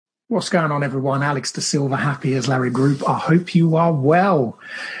What's going on, everyone? Alex Da Silva, happy as Larry Group. I hope you are well.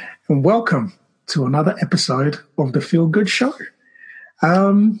 And welcome to another episode of the Feel Good Show.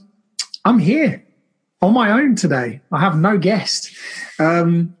 I'm here on my own today. I have no guest.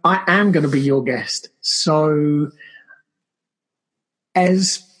 I am going to be your guest. So,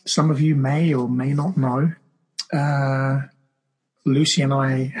 as some of you may or may not know, Lucy and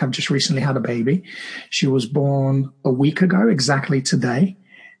I have just recently had a baby. She was born a week ago, exactly today.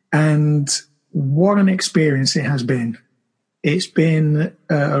 And what an experience it has been. It's been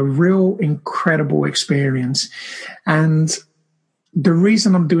a real incredible experience. And the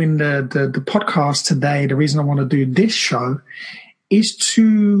reason I'm doing the podcast today, the reason I want to do this show is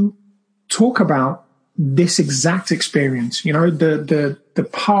to talk about this exact experience. You know, the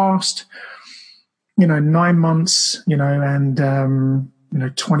past, 9 months, and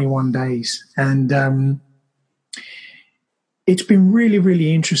 21 days. And it's been really,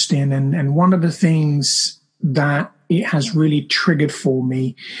 really interesting. And one of the things that it has really triggered for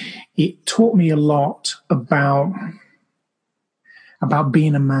me, it taught me a lot about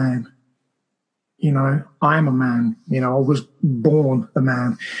being a man. I am a man. I was born a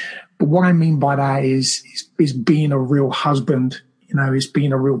man. But what I mean by that is being a real husband, is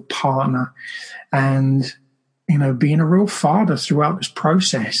being a real partner and, being a real father throughout this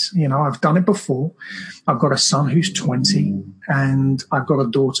process. I've done it before. I've got a son who's 20 and I've got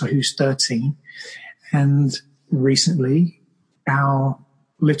a daughter who's 13. And recently our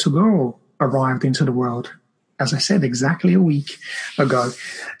little girl arrived into the world, as I said, exactly a week ago.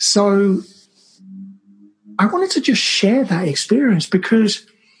 So I wanted to just share that experience because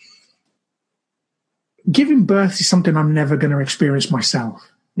giving birth is something I'm never going to experience myself.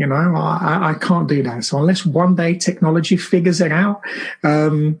 I can't do that. So unless one day technology figures it out,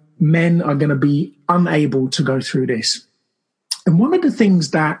 men are going to be unable to go through this. And one of the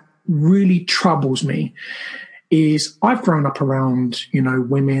things that really troubles me is I've grown up around,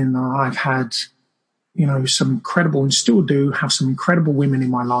 women. I've had, some incredible, and still do have some incredible women in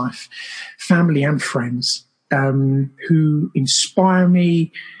my life, family and friends, who inspire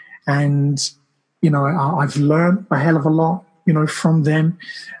me. And, I've learned a hell of a lot, from them,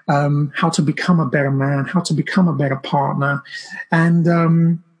 how to become a better man, how to become a better partner.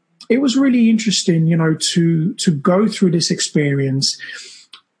 And it was really interesting, to go through this experience.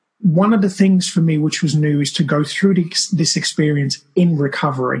 One of the things for me which was new is to go through this experience in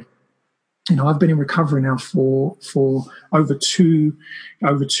recovery. I've been in recovery now for over two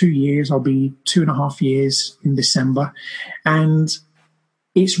years. I'll be 2.5 years in December. And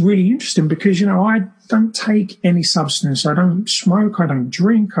it's really interesting because, I don't take any substance. I don't smoke. I don't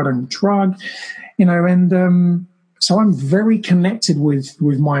drink. I don't drug, and so I'm very connected with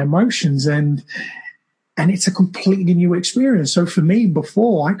my emotions and it's a completely new experience. So for me,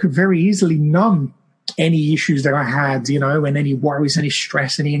 before, I could very easily numb any issues that I had, and any worries, any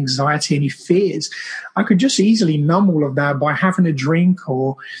stress, any anxiety, any fears. I could just easily numb all of that by having a drink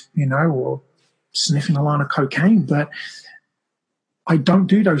or sniffing a line of cocaine. But I don't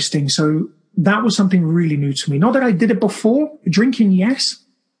do those things. So that was something really new to me. Not that I did it before. Drinking, yes.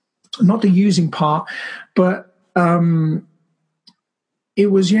 Not the using part. But it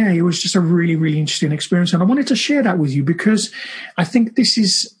was just a really, really interesting experience. And I wanted to share that with you because I think this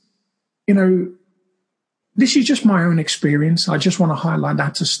is, this is just my own experience. I just want to highlight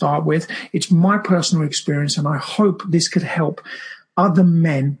that to start with. It's my personal experience. And I hope this could help other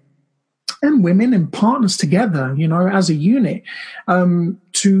men and women and partners together, as a unit,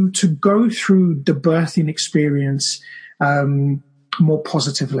 to go through the birthing experience more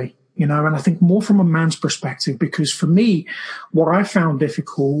positively, and I think more from a man's perspective, because for me, what I found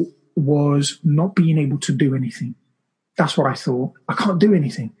difficult was not being able to do anything. That's what I thought. I can't do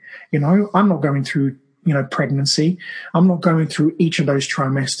anything. I'm not going through pregnancy. I'm not going through each of those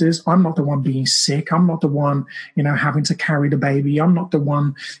trimesters. I'm not the one being sick. I'm not the one, having to carry the baby. I'm not the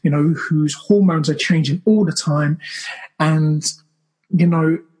one, whose hormones are changing all the time. And,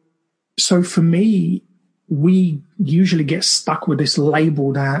 so for me, we usually get stuck with this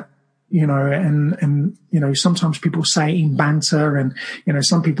label that, sometimes people say in banter and,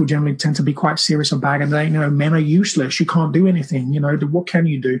 some people generally tend to be quite serious about it. And they, men are useless. You can't do anything. What can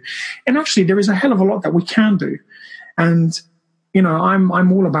you do? And actually there is a hell of a lot that we can do. And,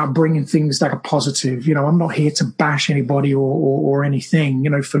 I'm all about bringing things that are positive. I'm not here to bash anybody or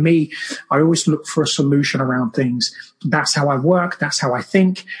anything. For me, I always look for a solution around things. That's how I work. That's how I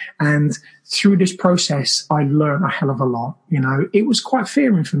think. And through this process, I learned a hell of a lot. It was quite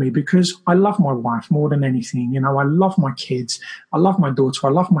fearing for me because I love my wife more than anything. I love my kids. I love my daughter. I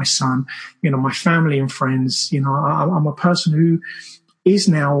love my son, my family and friends. I'm a person who is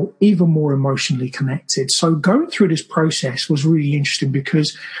now even more emotionally connected. So going through this process was really interesting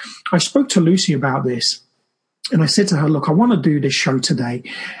because I spoke to Lucy about this and I said to her, look, I want to do this show today.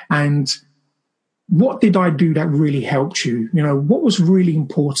 And what did I do that really helped you? What was really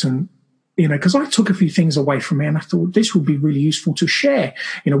important? Because I took a few things away from it and I thought this would be really useful to share,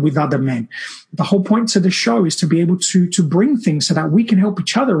 with other men. The whole point to the show is to be able to bring things so that we can help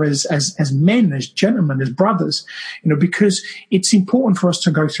each other as men, as gentlemen, as brothers, because it's important for us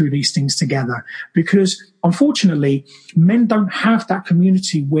to go through these things together, because unfortunately, men don't have that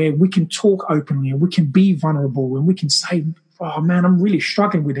community where we can talk openly and we can be vulnerable and we can say, oh man, I'm really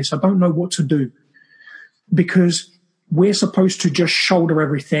struggling with this. I don't know what to do, because we're supposed to just shoulder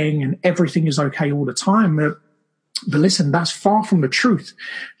everything and everything is okay all the time. But listen, that's far from the truth.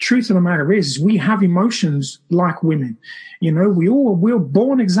 Truth of the matter is we have emotions like women. We're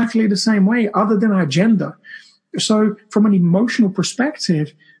born exactly the same way other than our gender. So from an emotional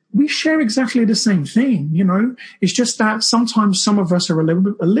perspective, we share exactly the same thing. It's just that sometimes some of us are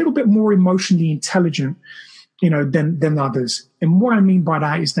a little bit more emotionally intelligent than others. And what I mean by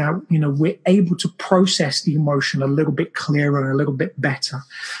that is that, we're able to process the emotion a little bit clearer and a little bit better.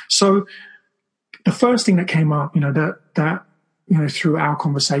 So the first thing that came up, that through our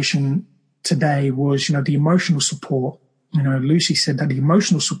conversation today was, the emotional support. Lucy said that the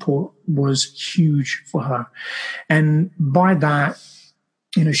emotional support was huge for her. And by that,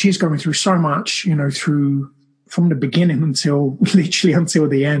 she's going through so much, from the beginning until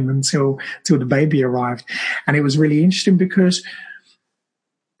the end, until the baby arrived. And it was really interesting because,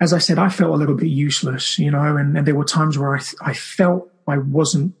 as I said, I felt a little bit useless, and there were times where I felt I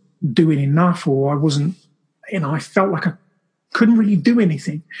wasn't doing enough, or I wasn't, I felt like I couldn't really do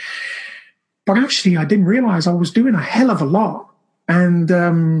anything. But actually, I didn't realize I was doing a hell of a lot. And,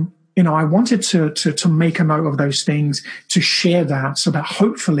 I wanted to make a note of those things, to share that, so that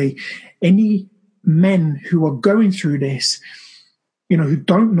hopefully any men who are going through this, who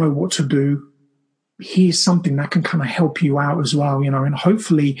don't know what to do, here's something that can kind of help you out as well, and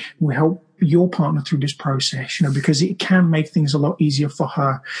hopefully will help your partner through this process, because it can make things a lot easier for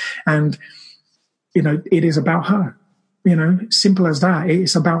her. And, it is about her, simple as that.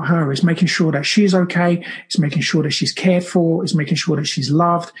 It's about her. It's making sure that she's okay. It's making sure that she's cared for. It's making sure that she's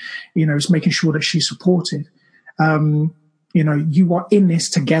loved. It's making sure that she's supported. You are in this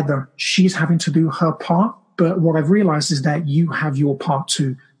together. She's having to do her part. But what I've realized is that you have your part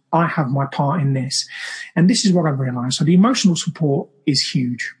too. I have my part in this. And this is what I've realized. So the emotional support is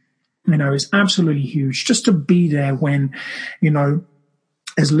huge. It's absolutely huge. Just to be there when,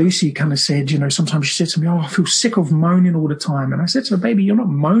 as Lucy kind of said, sometimes she said to me, oh, I feel sick of moaning all the time. And I said to her, baby, you're not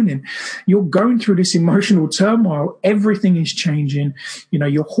moaning. You're going through this emotional turmoil. Everything is changing.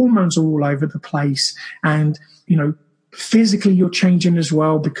 Your hormones are all over the place. And, physically you're changing as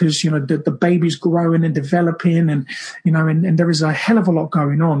well, because, the baby's growing and developing, and, and there is a hell of a lot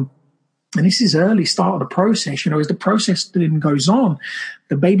going on. And this is early start of the process. As the process then goes on,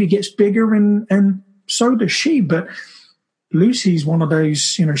 the baby gets bigger and so does she. But Lucy's one of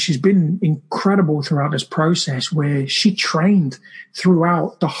those, she's been incredible throughout this process, where she trained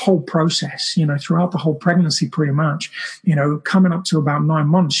throughout the whole process, throughout the whole pregnancy pretty much, coming up to about 9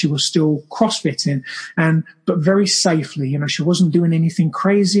 months, she was still CrossFitting, but very safely, she wasn't doing anything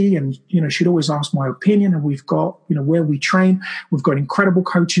crazy. And, she'd always ask my opinion. And we've got, where we train, we've got incredible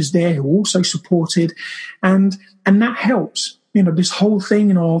coaches there who also supported. And that helps, this whole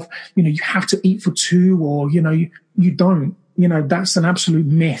thing of, you have to eat for two, or, you don't. That's an absolute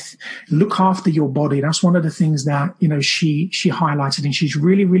myth. Look after your body. That's one of the things that, she highlighted, and she's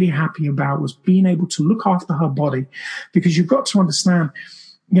really, really happy about, was being able to look after her body. Because you've got to understand,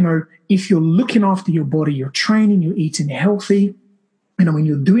 if you're looking after your body, you're training, you're eating healthy, when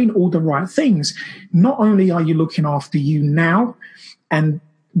you're doing all the right things, not only are you looking after you now, and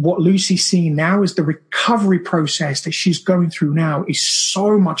what Lucy's seeing now is the recovery process that she's going through now is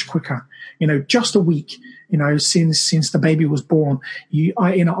so much quicker. Just a week, since the baby was born,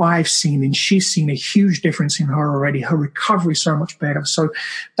 I've seen, and she's seen a huge difference in her already. Her recovery is so much better. So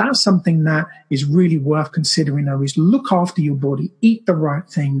that's something that is really worth considering now, is look after your body, eat the right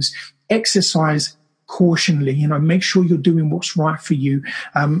things, exercise cautionally, make sure you're doing what's right for you.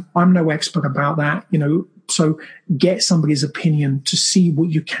 I'm no expert about that, so get somebody's opinion to see what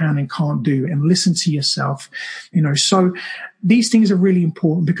you can and can't do, and listen to yourself, so these things are really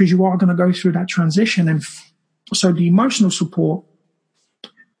important, because you are going to go through that transition. And so the emotional support,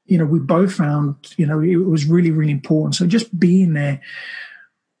 we both found, it was really, really important. So just being there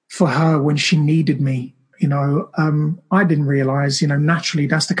for her when she needed me, I didn't realize, naturally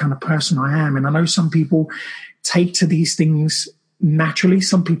that's the kind of person I am. And I know some people take to these things, naturally.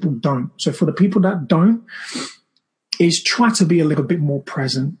 Some people don't. So for the people that don't, is try to be a little bit more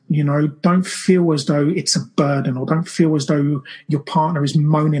present. Don't feel as though it's a burden, or don't feel as though your partner is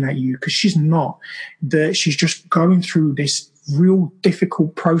moaning at you, because she's not. She's just going through this real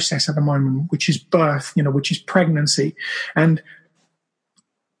difficult process at the moment, which is birth, which is pregnancy. And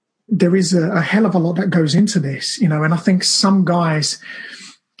there is a hell of a lot that goes into this, and I think some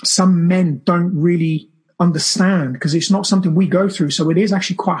men don't really understand, because it's not something we go through. So it is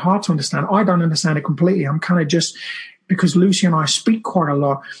actually quite hard to understand. I don't understand it completely. I'm kind of just, because Lucy and I speak quite a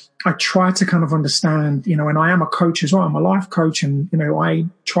lot, I try to kind of understand, and I am a coach as well. I'm a life coach, and, I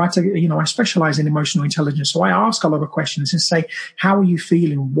try to, I specialize in emotional intelligence. So I ask a lot of questions and say, how are you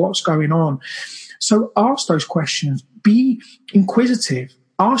feeling? What's going on? So ask those questions. Be inquisitive.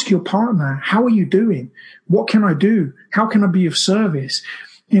 Ask your partner, how are you doing? What can I do? How can I be of service?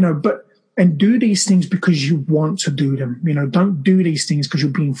 And do these things because you want to do them. Don't do these things because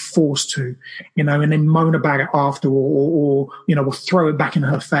you're being forced to, and then moan about it after, or throw it back in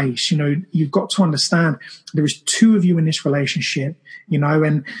her face. You've got to understand there is two of you in this relationship,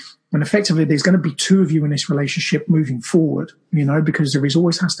 and effectively there's going to be two of you in this relationship moving forward, because there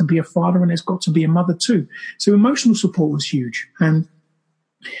always has to be a father and there's got to be a mother too. So emotional support was huge. And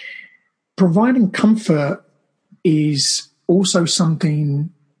providing comfort is also something,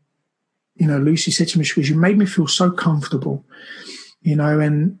 Lucy said to me, because you made me feel so comfortable,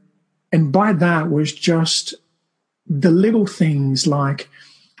 and by that was just the little things like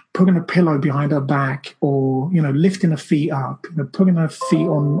putting a pillow behind her back, or, lifting her feet up, putting her feet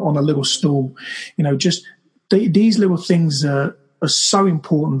on a little stool, just these little things are so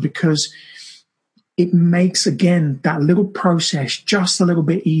important, because it makes, again, that little process just a little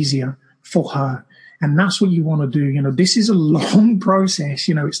bit easier for her. And that's what you want to do. This is a long process.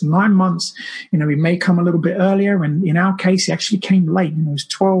 It's 9 months. It may come a little bit earlier. And in our case, it actually came late.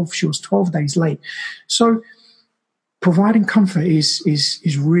 She was 12 days late. So providing comfort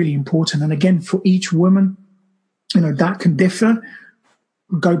is really important. And again, for each woman, that can differ.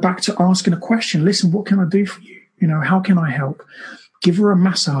 Go back to asking a question. Listen, what can I do for you? How can I help? Give her a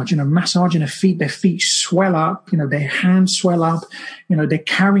massage, massaging her feet. Their feet swell up, their hands swell up, they're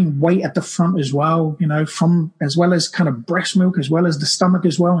carrying weight at the front as well, from as well as kind of breast milk, as well as the stomach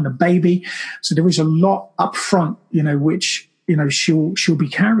as well, and the baby. So there is a lot up front, which, she'll be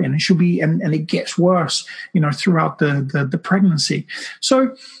carrying, and it gets worse, throughout the pregnancy.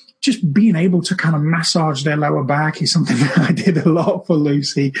 So just being able to kind of massage their lower back is something that I did a lot for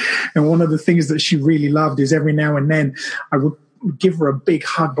Lucy. And one of the things that she really loved is every now and then I would give her a big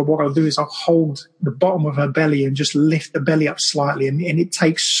hug, but what I'll do is I'll hold the bottom of her belly and just lift the belly up slightly, and it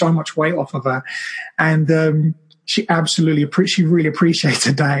takes so much weight off of her. And she really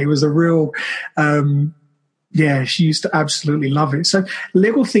appreciated that. It was a real, she used to absolutely love it. So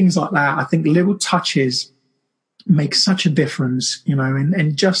little things like that, I think little touches make such a difference,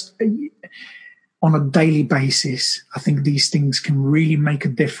 and just on a daily basis, I think these things can really make a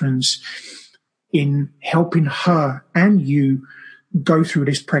difference in helping her and you go through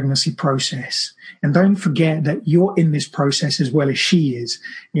this pregnancy process. And don't forget that you're in this process as well as she is.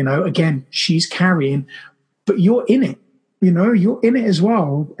 Again, she's carrying, but you're in it. You're in it as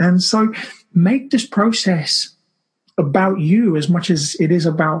well. And so make this process about you as much as it is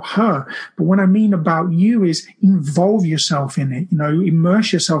about her. But what I mean about you is involve yourself in it,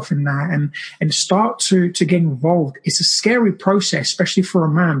 immerse yourself in that and start to get involved. It's a scary process, especially for a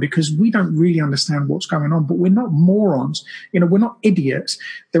man, because we don't really understand what's going on, but we're not morons. We're not idiots.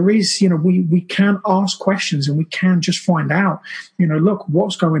 There is, we can ask questions and we can just find out, look,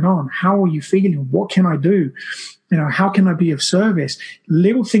 what's going on? How are you feeling? What can I do? How can I be of service?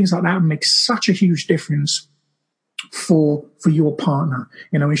 Little things like that make such a huge difference for your partner,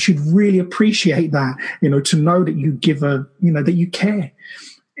 and should really appreciate that, to know that you give that you care,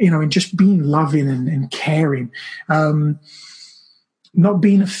 and just being loving and caring, not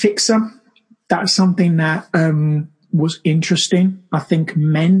being a fixer. That's something that, was interesting. I think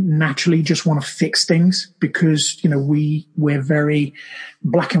men naturally just want to fix things because, we're very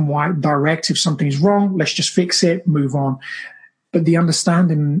black and white, direct. If something's wrong, let's just fix it, move on. But the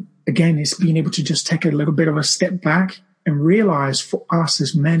understanding, again, is being able to just take a little bit of a step back and realize for us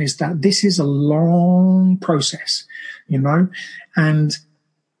as men is that this is a long process, and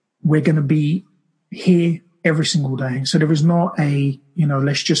we're going to be here every single day. So there is not a,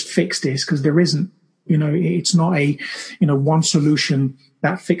 let's just fix this, because there isn't. It's not a, one solution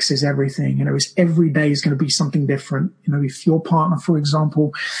that fixes everything. It's every day is going to be something different. If your partner, for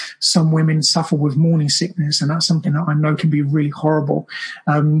example, some women suffer with morning sickness, and that's something that I know can be really horrible.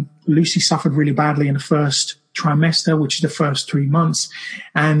 Lucy suffered really badly in the first trimester, which is the first 3 months.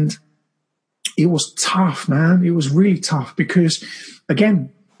 And it was tough, man. It was really tough because,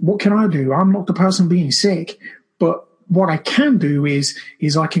 again, what can I do? I'm not the person being sick, but what I can do is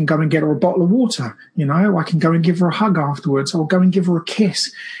I can go and get her a bottle of water. You know, I can go and give her a hug afterwards, or go and give her a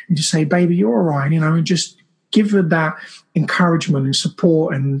kiss and just say, baby, you're all right, you know, and just give her that encouragement and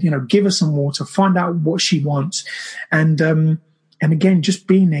support, and, you know, give her some water, find out what she wants. And again, just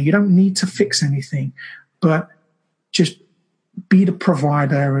being there. You don't need to fix anything, but just be the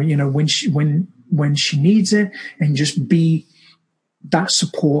provider, you know, when she needs it, and just be that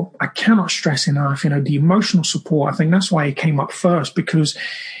support. I cannot stress enough, you know, the emotional support. I think that's why it came up first, because,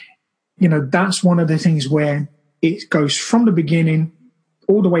 you know, that's one of the things where it goes from the beginning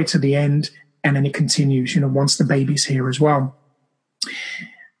all the way to the end, and then it continues, you know, once the baby's here as well.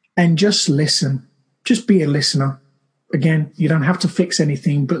 And just listen, just be a listener. Again, you don't have to fix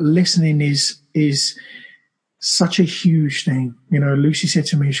anything, but listening is such a huge thing. You know, Lucy said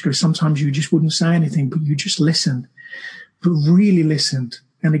to me, she goes, sometimes you just wouldn't say anything, but you just listened, but really listened.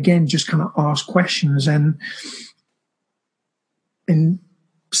 And again, just kind of ask questions and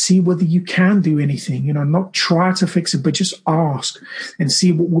see whether you can do anything, you know, not try to fix it, but just ask and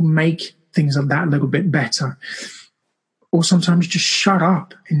see what will make things like that a little bit better. Or sometimes just shut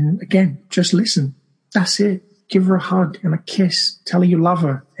up and, again, just listen. That's it. Give her a hug and a kiss. Tell her you love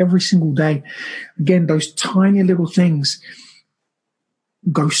her every single day. Again, those tiny little things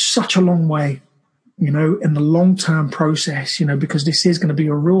go such a long way, you know, in the long-term process, you know, because this is going to be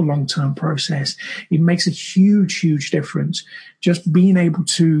a real long-term process. It makes a huge, huge difference. Just being able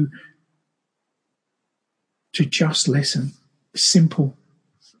to just listen. Simple.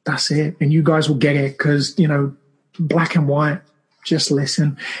 That's it. And you guys will get it, because, you know, black and white, just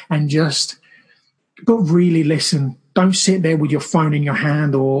listen and but really listen. Don't sit there with your phone in your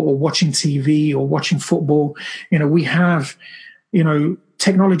hand or watching TV or watching football. You know, we have, you know,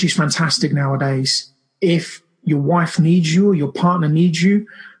 technology is fantastic nowadays. If your wife needs you or your partner needs you,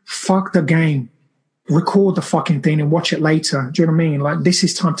 fuck the game. Record the fucking thing and watch it later. Do you know what I mean? Like, this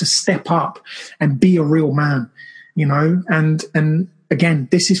is time to step up and be a real man, you know, and again,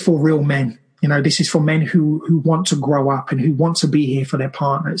 this is for real men. You know, this is for men who want to grow up and who want to be here for their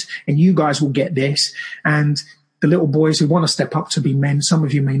partners. And you guys will get this. And the little boys who want to step up to be men, some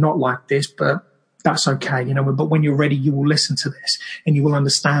of you may not like this, but that's okay. You know, but when you're ready, you will listen to this and you will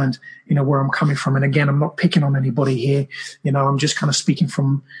understand, you know, where I'm coming from. And again, I'm not picking on anybody here. You know, I'm just kind of speaking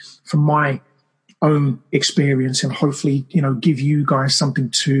from my own experience, and hopefully, you know, give you guys something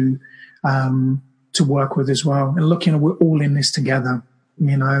to work with as well. And look, you know, we're all in this together.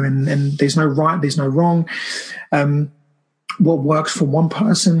 You know, and there's no right, there's no wrong. What works for one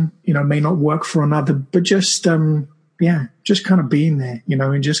person, you know, may not work for another, but just kind of being there, you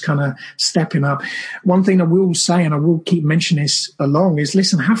know, and just kind of stepping up. One thing I will say, and I will keep mentioning this along, is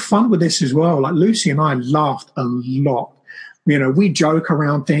listen, have fun with this as well. Like, Lucy and I laughed a lot. You know, we joke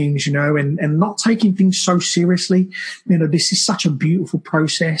around things, you know, and not taking things so seriously. You know, this is such a beautiful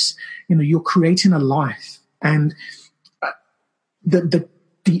process. You know, you're creating a life, and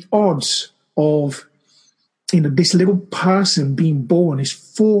the odds of, you know, this little person being born is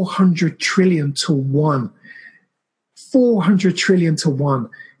 400 trillion to 1. 400 trillion to 1,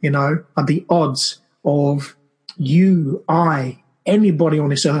 you know, are the odds of you, anybody on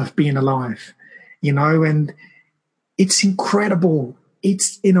this earth being alive, you know, and it's incredible.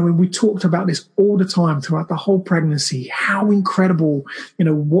 It's, you know, and we talked about this all the time throughout the whole pregnancy, how incredible, you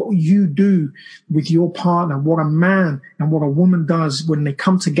know, what you do with your partner, what a man and what a woman does when they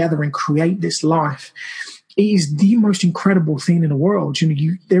come together and create this life. It is the most incredible thing in the world. You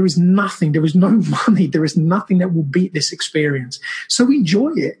know, there is nothing, there is no money, there is nothing that will beat this experience. So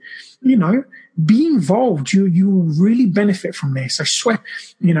enjoy it, you know, be involved. You will really benefit from this. I swear,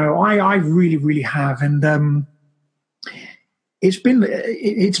 you know, I really, really have. And, it's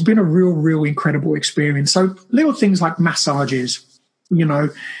been a real incredible experience. So little things like massages, you know,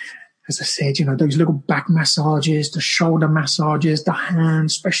 as I said, you know, those little back massages, the shoulder massages, the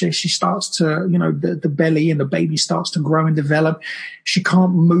hands, especially as she starts to, you know, the belly and the baby starts to grow and develop. She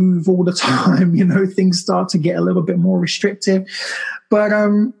can't move all the time, you know, things start to get a little bit more restrictive. But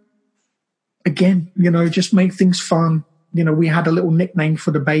again, you know, just make things fun. You know, we had a little nickname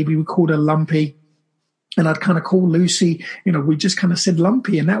for the baby. We called her Lumpy. And I'd kind of call Lucy, you know, we just kind of said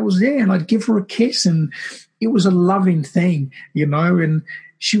Lumpy, and that was it. And I'd give her a kiss, and it was a loving thing, you know, and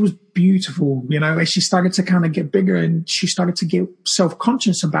she was beautiful, you know, as she started to kind of get bigger and she started to get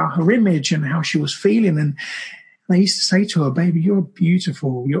self-conscious about her image and how she was feeling. And I used to say to her, baby, you're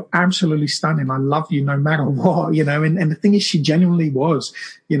beautiful. You're absolutely stunning. I love you no matter what, and the thing is, she genuinely was,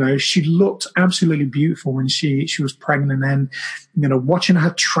 she looked absolutely beautiful when she was pregnant, and, watching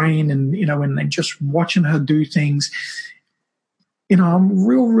her train and, and just watching her do things, I'm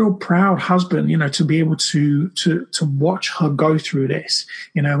real proud husband, to be able to watch her go through this,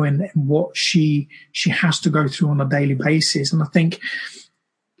 and what she has to go through on a daily basis. And I think,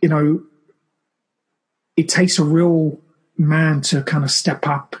 it takes a real man to kind of step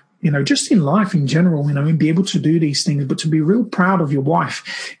up, just in life in general, and be able to do these things, but to be real proud of your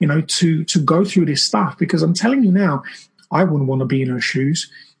wife, to go through this stuff. Because I'm telling you now, I wouldn't want to be in her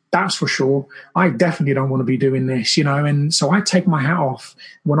shoes. That's for sure. I definitely don't want to be doing this, and so I take my hat off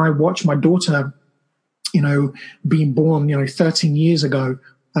when I watch my daughter, being born, 13 years ago,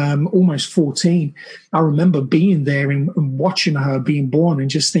 almost 14. I remember being there and watching her being born and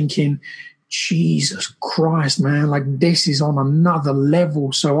just thinking, Jesus Christ, man, like this is on another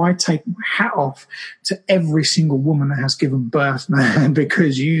level. So I take my hat off to every single woman that has given birth, man,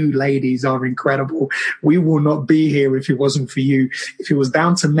 because you ladies are incredible. We will not be here if it wasn't for you. If it was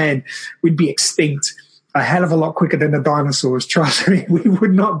down to men, we'd be extinct a hell of a lot quicker than the dinosaurs. Trust me, we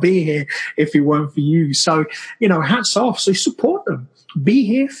would not be here if it weren't for you. So, hats off. So support them. Be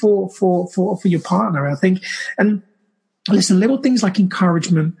here for your partner, I think. And listen, little things like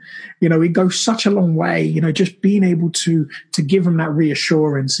encouragement, it goes such a long way, just being able to give them that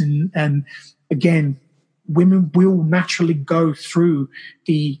reassurance. And again, women will naturally go through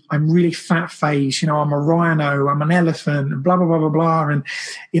the I'm really fat phase, I'm a rhino, I'm an elephant, and blah, blah, blah, blah, blah.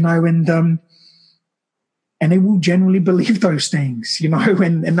 And they will generally believe those things,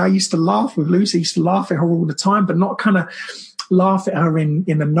 and I used to laugh with Lucy, I used to laugh at her all the time, but not kind of laugh at her in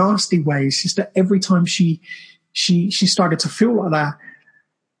a nasty way. It's just that every time she started to feel like that,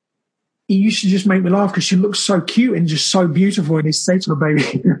 it used to just make me laugh because she looked so cute and just so beautiful. And he'd say to her,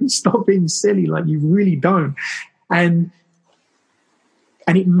 baby, stop being silly, like you really don't. And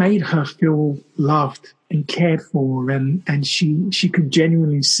it made her feel loved and cared for. And she could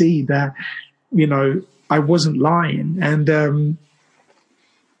genuinely see that, I wasn't lying. And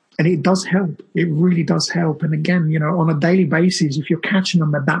it does help. It really does help. And again, on a daily basis, if you're catching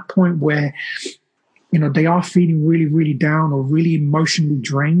them at that point where, they are feeling really, really down or really emotionally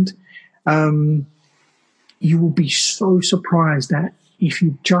drained, you will be so surprised that if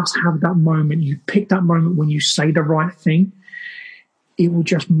you just have that moment, you pick that moment when you say the right thing, it will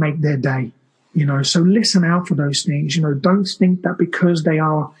just make their day, So listen out for those things. Don't think that because they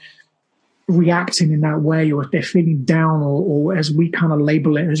are reacting in that way, or if they're feeling down, or as we kind of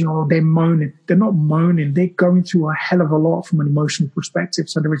label it as, they're moaning. They're not moaning. They're going through a hell of a lot from an emotional perspective.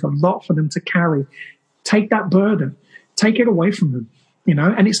 So there is a lot for them to carry. Take that burden, take it away from them,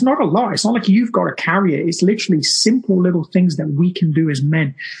 and it's not a lot. It's not like you've got to carry it. It's literally simple little things that we can do as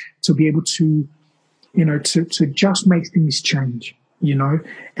men to be able to, to just make things change,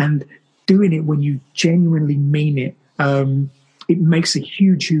 and doing it when you genuinely mean it. It makes a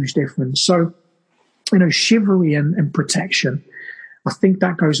huge, huge difference. So, chivalry and protection, I think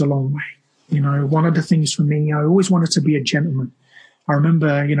that goes a long way. One of the things for me, I always wanted to be a gentleman. I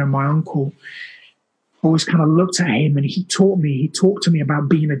remember, my uncle, always kind of looked at him and he talked to me about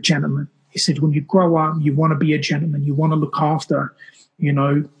being a gentleman. He said, when you grow up, you want to be a gentleman. You want to look after,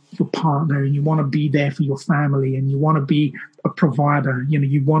 your partner, and you want to be there for your family, and you want to be a provider.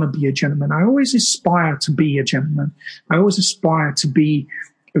 You want to be a gentleman. I always aspire to be a gentleman. I always aspire to be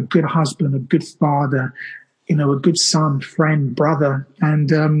a good husband, a good father, a good son, friend, brother.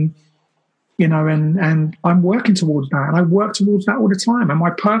 And, and I'm working towards that. And I work towards that all the time. Am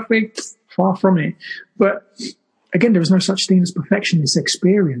I perfect? Far from it. But again, there is no such thing as perfection. It's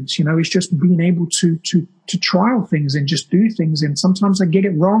experience. It's just being able to trial things and just do things. And sometimes I get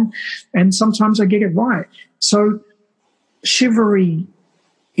it wrong, and sometimes I get it right. So chivalry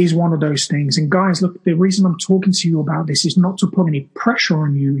is one of those things. And guys, look, the reason I'm talking to you about this is not to put any pressure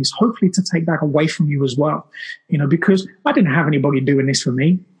on you. It's hopefully to take that away from you as well. Because I didn't have anybody doing this for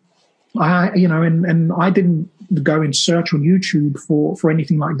me. And I didn't go and search on YouTube for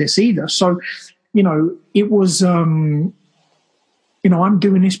anything like this either. So, it was, I'm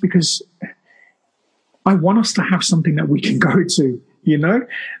doing this because I want us to have something that we can go to,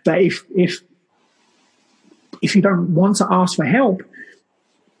 that if you don't want to ask for help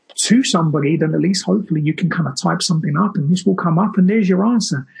to somebody, then at least hopefully you can kind of type something up and this will come up and there's your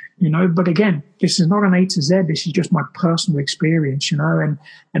answer, But again, this is not an A to Z. This is just my personal experience, and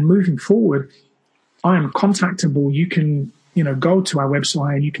moving forward, I am contactable. You can, go to our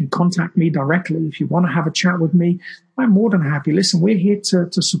website and you can contact me directly. If you want to have a chat with me, I'm more than happy. Listen, we're here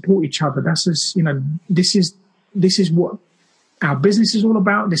to support each other. That's just, this is this is what our business is all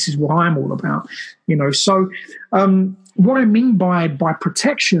about. This is what I'm all about, So what I mean by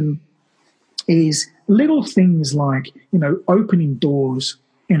protection is little things like, opening doors,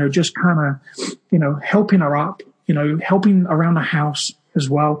 just kind of, helping her up, helping around the house as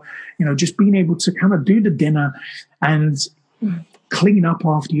well, just being able to kind of do the dinner and clean up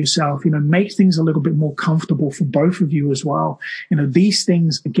after yourself, make things a little bit more comfortable for both of you as well. These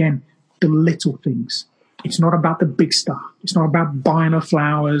things, again, the little things. It's not about the big stuff. It's not about buying her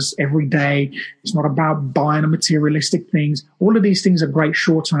flowers every day. It's not about buying her materialistic things. All of these things are great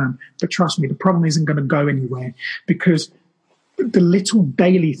short term, but trust me, the problem isn't going to go anywhere, because the little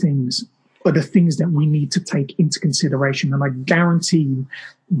daily things are the things that we need to take into consideration. And I guarantee you,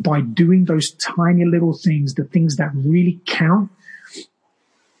 by doing those tiny little things, the things that really count,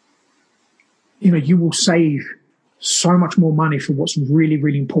 you will save so much more money for what's really,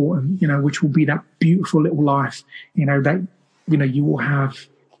 really important, which will be that beautiful little life, that, you will have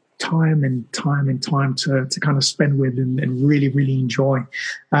time and time and time to kind of spend with and really, really enjoy.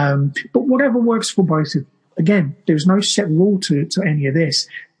 But whatever works for both of, again, there's no set rule to any of this.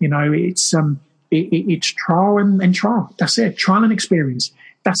 It's trial and trial. That's it. Trial and experience.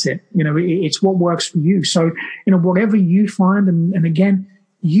 That's it. It's what works for you. So, whatever you find, and again,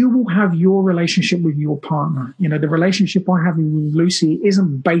 you will have your relationship with your partner. The relationship I have with Lucy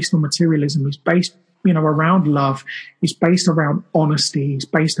isn't based on materialism. It's based, around love. It's based around honesty. It's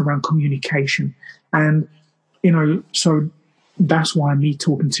based around communication. And, so that's why me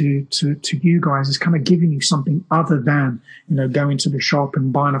talking to you guys is kind of giving you something other than, going to the shop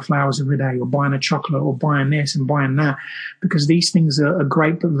and buying her flowers every day, or buying a chocolate, or buying this and buying that, because these things are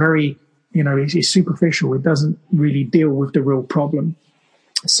great, but very, it's superficial. It doesn't really deal with the real problem.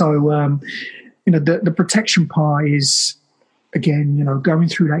 So, the protection part is, again, going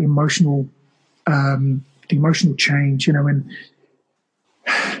through that emotional, the emotional change, and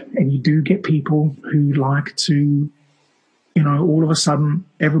you do get people who like to, all of a sudden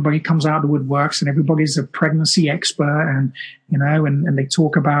everybody comes out of the woodworks and everybody's a pregnancy expert, and, and they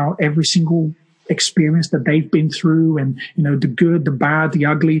talk about every single experience that they've been through, and, the good, the bad, the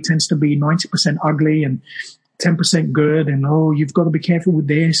ugly tends to be 90% ugly and 10% good, and you've got to be careful with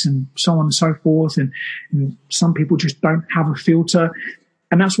this, and so on and so forth. And some people just don't have a filter.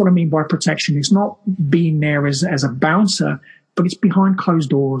 And that's what I mean by protection. It's not being there as a bouncer, but it's behind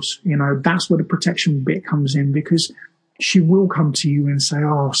closed doors. That's where the protection bit comes in, because she will come to you and say,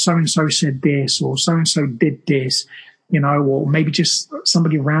 so-and-so said this, or so-and-so did this, or maybe just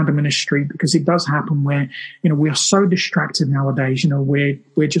somebody random in the street, because it does happen where, we are so distracted nowadays,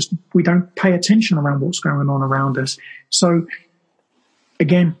 we don't pay attention around what's going on around us. So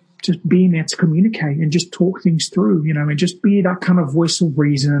again, just being there to communicate and just talk things through, and just be that kind of voice of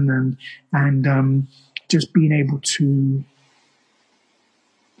reason, and just being able to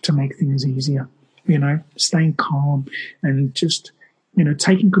make things easier, staying calm and just,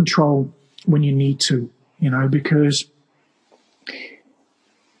 taking control when you need to, because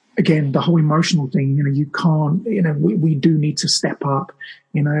again, the whole emotional thing, you can't, we do need to step up,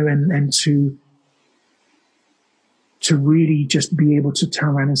 and to really just be able to turn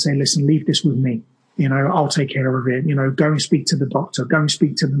around and say, listen, leave this with me. I'll take care of it. Go and speak to the doctor, go and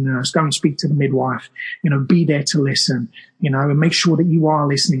speak to the nurse, go and speak to the midwife, be there to listen, and make sure that you are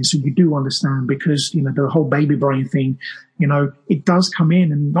listening so you do understand, because, the whole baby brain thing, it does come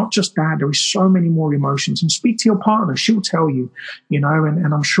in. And not just that, there is so many more emotions. And speak to your partner, she'll tell you,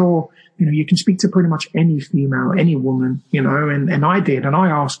 and I'm sure, you can speak to pretty much any female, any woman, and I did, and I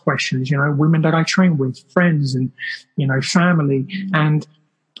asked questions, women that I train with, friends and, family. And,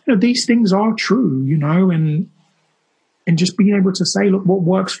 these things are true, and just being able to say, look, what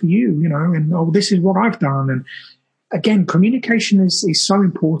works for you, and, this is what I've done. And again, communication is so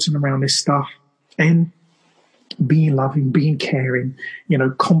important around this stuff, and being loving, being caring,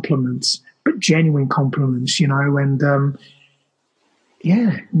 compliments, but genuine compliments, and,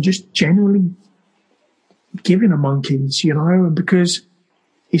 and just genuinely giving a monkeys, because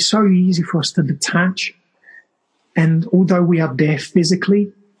it's so easy for us to detach. And although we are there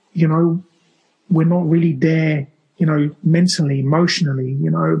physically, we're not really there, mentally, emotionally,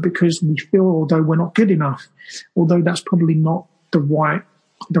 because we feel, although we're not good enough, although that's probably not the right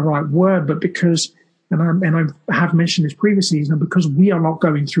word, but because, and I have mentioned this previously, because we are not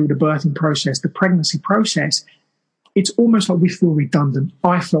going through the birthing process, the pregnancy process, it's almost like we feel redundant.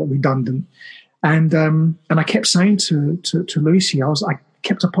 I felt redundant. And I kept saying to Lucy, I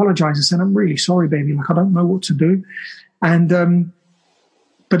kept apologizing, saying, I'm really sorry, baby. Like, I don't know what to do. And,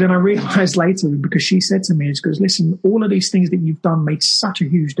 but then I realized later, because she said to me, she goes, listen, all of these things that you've done made such a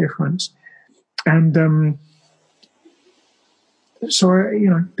huge difference. And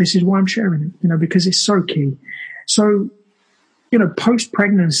this is why I'm sharing it, because it's so key. So, post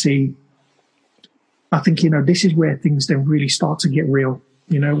pregnancy, I think, this is where things then really start to get real.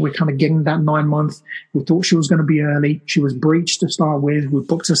 We're kind of getting that 9 month. We thought she was going to be early. She was breached to start with. We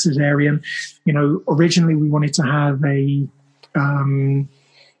booked a cesarean. Originally we wanted to have a,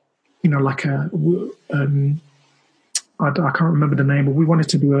 like I can't remember the name, but we wanted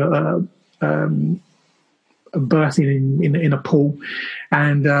to do a birth in a pool.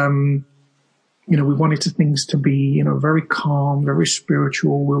 And, we wanted things to be, very calm, very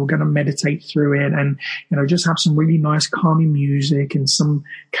spiritual. We were going to meditate through it and, just have some really nice calming music and some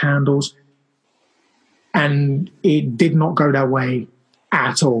candles. And it did not go that way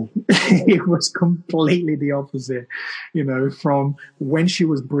at all. It was completely the opposite, from when she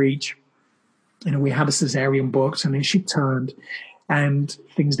was breached. We had a cesarean booked and then she turned and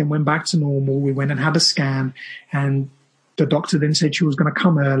things then went back to normal. We went and had a scan and the doctor then said she was going to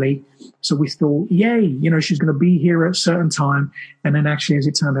come early. So we thought, yay, she's going to be here at a certain time. And then actually, as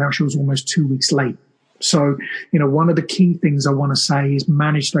it turned out, she was almost 2 weeks late. So, one of the key things I want to say is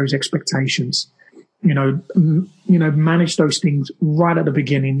manage those expectations, manage those things right at the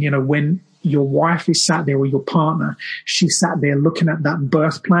beginning. When your wife is sat there or your partner, she's sat there looking at that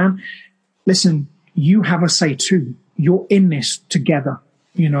birth plan. Listen, you have a say too. You're in this together,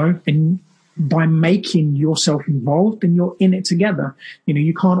 and by making yourself involved, then you're in it together.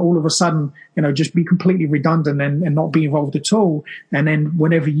 You can't all of a sudden, just be completely redundant and not be involved at all. And then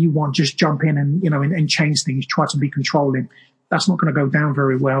whenever you want, just jump in and, and change things, try to be controlling. That's not going to go down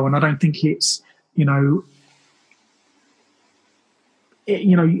very well. And I don't think it's, it's,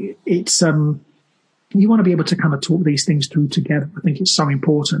 you want to be able to kind of talk these things through together. I think it's so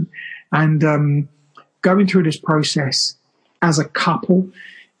important. And, going through this process as a couple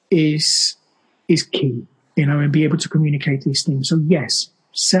is key, and be able to communicate these things. So yes,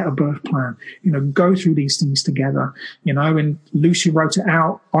 set a birth plan, go through these things together, and Lucy wrote it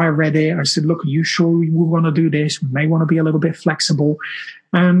out. I read it. I said, look, are you sure we want to do this? We may want to be a little bit flexible.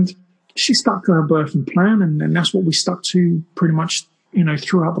 And she stuck to her birthing plan. And that's what we stuck to pretty much,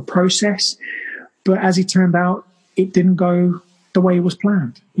 throughout the process. But as it turned out, it didn't go the way it was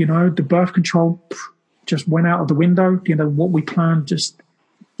planned. The birth control just went out of the window. What we planned just,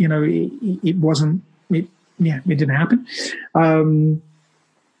 it wasn't, it didn't happen.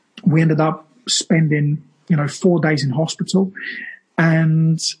 We ended up spending, 4 days in hospital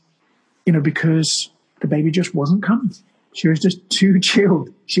and, because the baby just wasn't coming. She was just too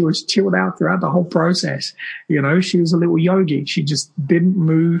chilled. She was chilled out throughout the whole process. She was a little yogi. She just didn't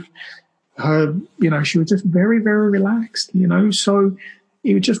move her, she was just very, very relaxed, so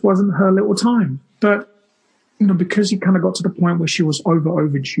it just wasn't her little time. But, because it kind of got to the point where she was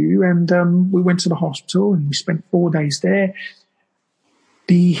overdue and we went to the hospital and we spent 4 days there.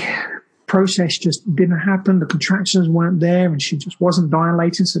 The process just didn't happen. The contractions weren't there and she just wasn't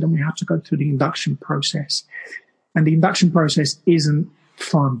dilating. So then we had to go through the induction process. And the induction process isn't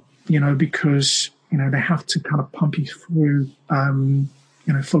fun, because, they have to kind of pump you through,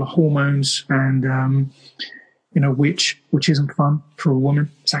 full of hormones and, which isn't fun for a woman.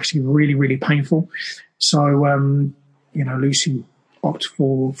 It's actually really, really painful. So, Lucy opted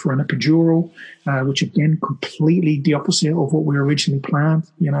for an epidural, which again, completely the opposite of what we originally planned.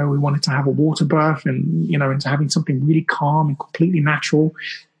 We wanted to have a water birth and, into having something really calm and completely natural.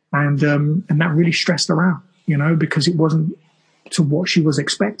 And that really stressed her out, because it wasn't to what she was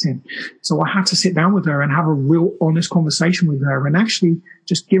expecting. So I had to sit down with her and have a real honest conversation with her and actually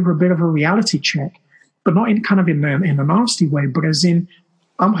just give her a bit of a reality check, but not in a nasty way, but as in,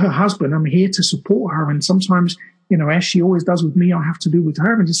 I'm her husband. I'm here to support her. And sometimes, as she always does with me, I have to do with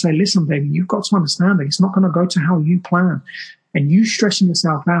her and just say, listen, baby, you've got to understand that it's not going to go to how you plan. And you stressing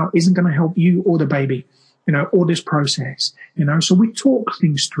yourself out isn't going to help you or the baby, or this process, So we talk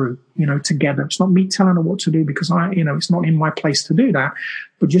things through, together. It's not me telling her what to do because it's not in my place to do that,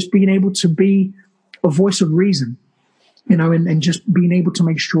 but just being able to be a voice of reason, and just being able to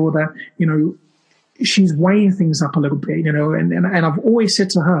make sure that, she's weighing things up a little bit, and I've always said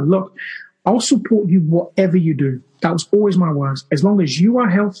to her, look, I'll support you whatever you do. That was always my words. As long as you are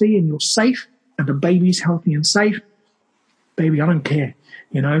healthy and you're safe and the baby's healthy and safe, baby, I don't care.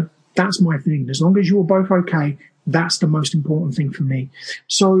 That's my thing. As long as you're both okay, that's the most important thing for me.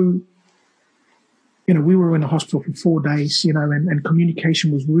 So, we were in the hospital for 4 days, and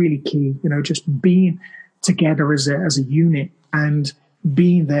communication was really key, just being together as a unit and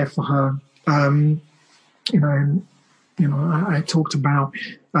being there for her. I talked about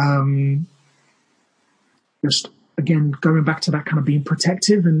just again, going back to that kind of being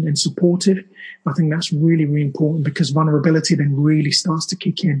protective and supportive, I think that's really, really important, because vulnerability then really starts to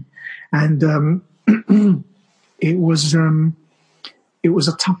kick in. And it was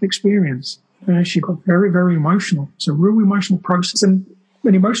a tough experience. She got very, very emotional. It's a real emotional process, and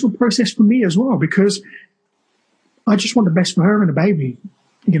an emotional process for me as well, because I just want the best for her and the baby.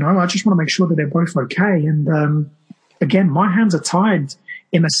 I just want to make sure that they're both okay. And again, my hands are tied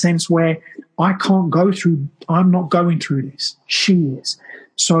in a sense where I'm not going through this. She is.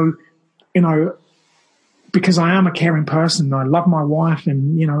 So, because I am a caring person, I love my wife,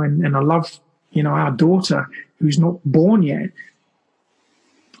 and I love, our daughter who's not born yet.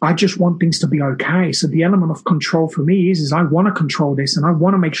 I just want things to be okay. So the element of control for me is I want to control this, and I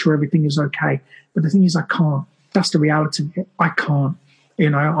want to make sure everything is okay. But the thing is, I can't. That's the reality. I can't.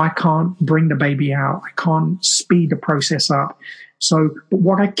 I can't bring the baby out. I can't speed the process up. So, but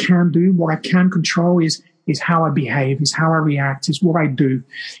what I can do, what I can control is how I behave, is how I react, is what I do.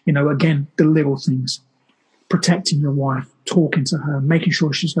 Again, the little things. Protecting your wife, talking to her, making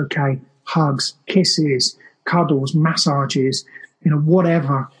sure she's okay, hugs, kisses, cuddles, massages,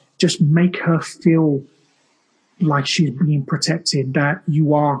 whatever. Just make her feel like she's being protected, that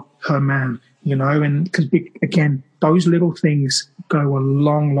you are her man, and because, again, those little things go a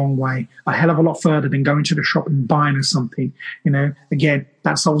long, long way, a hell of a lot further than going to the shop and buying her something. Again,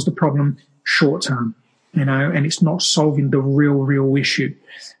 that solves the problem short term, and it's not solving the real issue.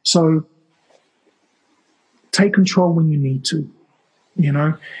 So take control when you need to.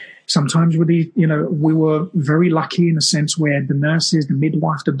 Sometimes we were very lucky in a sense where the nurses, the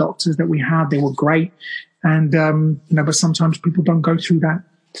midwife, the doctors that we had, they were great. And, but sometimes people don't go through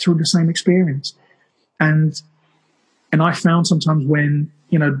the same experience. And I found sometimes when,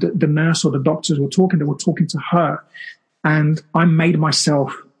 the nurse or the doctors were talking, they were talking to her, and I made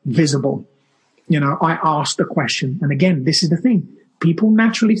myself visible. I asked the question. And again, this is the thing. People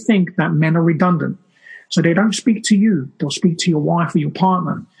naturally think that men are redundant. So they don't speak to you. They'll speak to your wife or your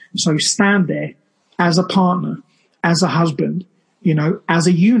partner. So stand there as a partner, as a husband, as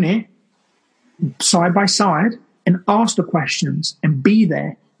a unit, side by side, and ask the questions and be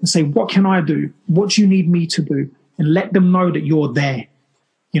there and say, what can I do? What do you need me to do? And let them know that you're there,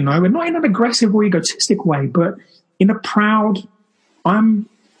 and not in an aggressive or egotistic way, but in a proud, I'm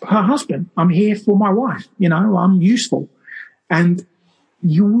her husband. I'm here for my wife. I'm useful. And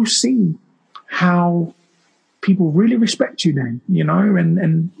you will see how people really respect you then,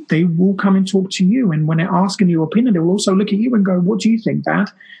 and they will come and talk to you. And when they're asking your opinion, they will also look at you and go, what do you think,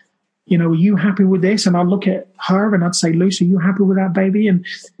 Dad? Are you happy with this? And I'll look at her and I'd say, Lucy, are you happy with that, baby? And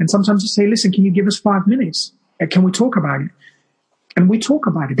sometimes I say, listen, can you give us 5 minutes? Can we talk about it? And we talk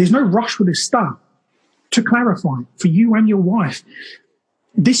about it. There's no rush with this stuff. To clarify, for you and your wife,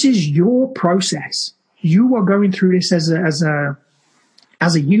 this is your process. You are going through this as a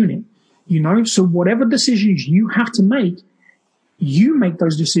unit. So whatever decisions you have to make, you make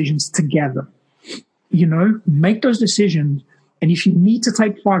those decisions together. Make those decisions. And if you need to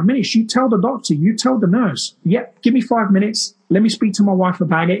take 5 minutes, you tell the doctor, you tell the nurse, give me 5 minutes. Let me speak to my wife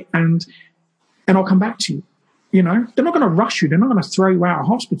about it, and I'll come back to you. They're not going to rush you. They're not going to throw you out of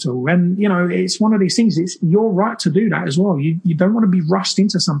hospital. And, it's one of these things. It's your right to do that as well. You don't want to be rushed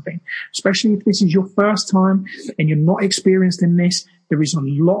into something, especially if this is your first time and you're not experienced in this. There is a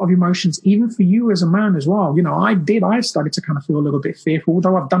lot of emotions, even for you as a man as well. I started to kind of feel a little bit fearful,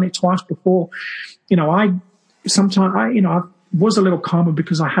 although I've done it twice before. I was a little calmer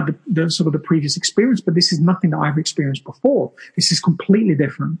because I had the sort of the previous experience, but this is nothing that I've experienced before. This is completely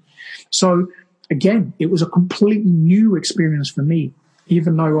different. So again, it was a completely new experience for me,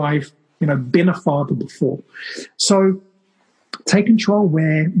 even though I've, been a father before. So take control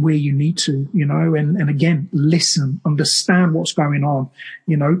where you need to, and again, listen, understand what's going on,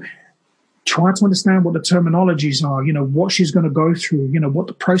 try to understand what the terminologies are, what she's going to go through, what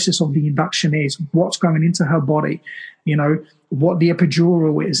the process of the induction is, what's going into her body, what the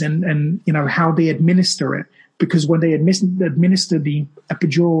epidural is, and how they administer it. Because when they administer the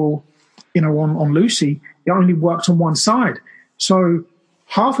epidural, on Lucy, it only worked on one side. So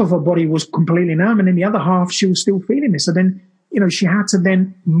half of her body was completely numb, and in the other half, she was still feeling this. So then, she had to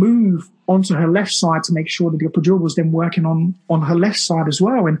then move onto her left side to make sure that the epidural was then working on her left side as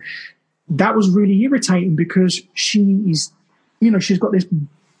well. And that was really irritating because she's got this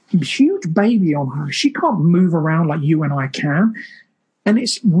huge baby on her. She can't move around like you and I can. And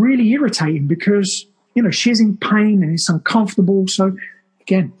it's really irritating because, she's in pain and it's uncomfortable. So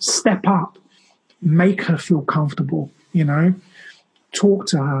again, step up, make her feel comfortable, talk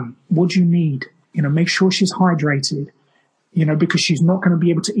to her. What do you need? Make sure she's hydrated. because she's not going to be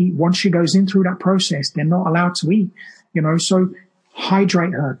able to eat. Once she goes in through that process, they're not allowed to eat, so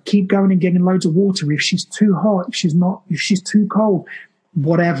hydrate her, keep going and getting loads of water. If she's too hot, if she's too cold,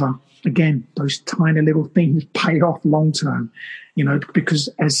 whatever. Again, those tiny little things pay off long term, because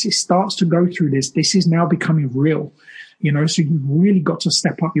as it starts to go through this is now becoming real, so you've really got to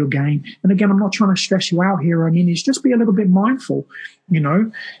step up your game. And again, I'm not trying to stress you out here. I mean, it's just be a little bit mindful,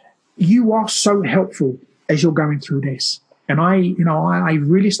 you are so helpful as you're going through this. And I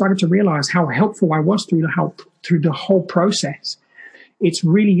really started to realize how helpful I was through the whole process. It's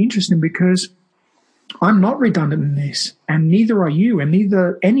really interesting because I'm not redundant in this, and neither are you, and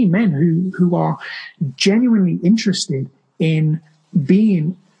neither any men who are genuinely interested in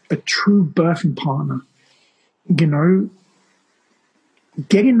being a true birthing partner. Get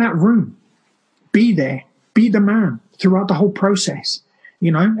in that room, be there, be the man throughout the whole process,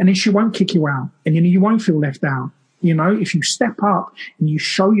 and then she won't kick you out, and you won't feel left out. If you step up and you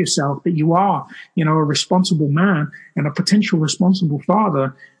show yourself that you are, a responsible man and a potential responsible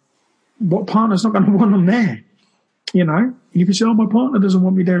father, what partner's not going to want them there? And you can say, oh, my partner doesn't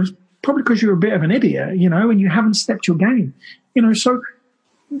want me there. It's probably because you're a bit of an idiot, and you haven't stepped your game, so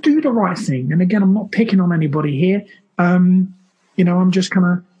do the right thing. And again, I'm not picking on anybody here. I'm just kind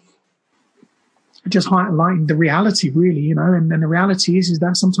of just highlighting the reality, really, and the reality is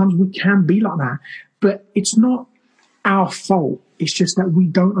that sometimes we can be like that, but it's not our fault. It's just that we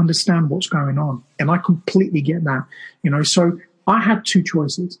don't understand what's going on. And I completely get that, so I had two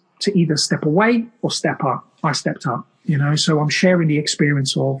choices: to either step away or step up. I stepped up, so I'm sharing the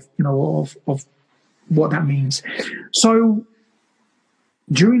experience of what that means. So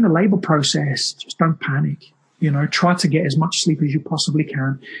during the labor process, just don't panic, try to get as much sleep as you possibly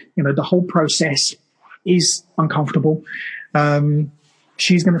can. The whole process is uncomfortable.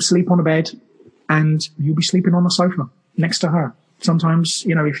 She's going to sleep on a bed and you'll be sleeping on the sofa next to her. Sometimes,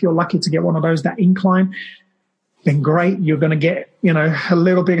 if you're lucky to get one of those that incline, then great, you're going to get, a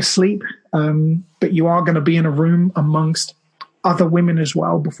little bit of sleep. But you are going to be in a room amongst other women as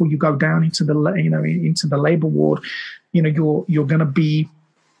well before you go down into the, into the labor ward. You're going to be,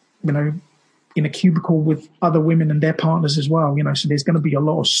 in a cubicle with other women and their partners as well. So there's going to be a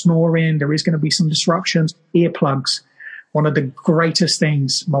lot of snoring. There is going to be some disruptions. Earplugs, one of the greatest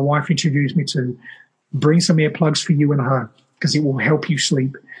things my wife introduced me to. Bring some earplugs for you and her, because it will help you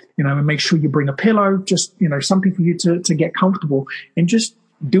sleep. And make sure you bring a pillow, just, something for you to get comfortable, and just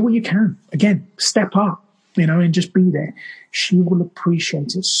do what you can. Again, step up, and just be there. She will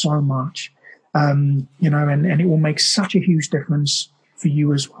appreciate it so much. And it will make such a huge difference for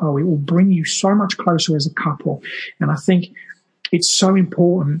you as well. It will bring you so much closer as a couple. And I think it's so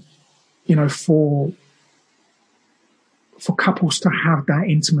important, for couples to have that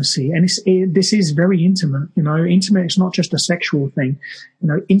intimacy. And this is very intimate, intimate is not just a sexual thing.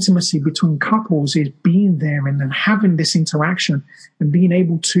 Intimacy between couples is being there and then having this interaction and being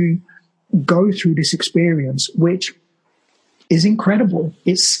able to go through this experience, which is incredible.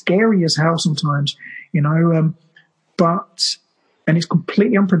 It's scary as hell sometimes, but it's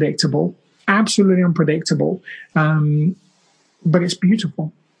completely unpredictable, absolutely unpredictable. But it's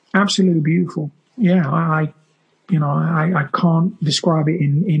beautiful, absolutely beautiful. Yeah, I can't describe it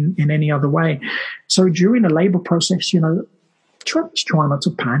in any other way. So during the labor process, try not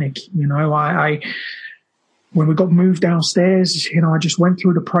to panic. When we got moved downstairs, I just went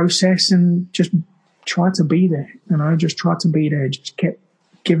through the process and just tried to be there. Just tried to be there. Just kept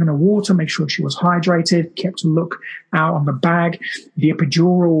giving her water, make sure she was hydrated, kept a look out on the bag. The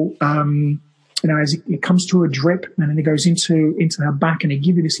epidural, as it comes to a drip and then it goes into her back, and they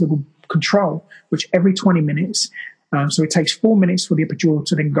give you this little control, which every 20 minutes. So it takes 4 minutes for the epidural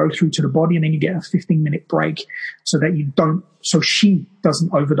to then go through to the body, and then you get a 15-minute break so she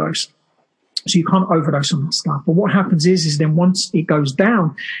doesn't overdose. So you can't overdose on that stuff. But what happens is then once it goes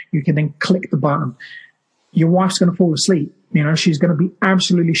down, you can then click the button. Your wife's going to fall asleep. She's going to be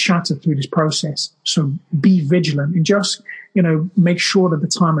absolutely shattered through this process. So be vigilant and just, make sure that the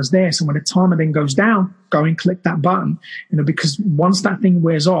timer's there. So when the timer then goes down, go and click that button, because once that thing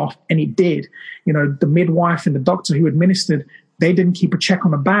wears off, and it did, the midwife and the doctor who administered, they didn't keep a check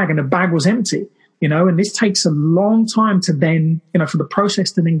on the bag, and the bag was empty, and this takes a long time to then, for the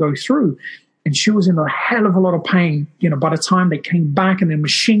process to then go through. And she was in a hell of a lot of pain, by the time they came back, and the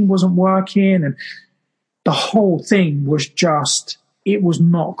machine wasn't working, and the whole thing was it was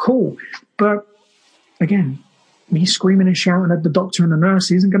not cool. But again, me screaming and shouting at the doctor and the nurse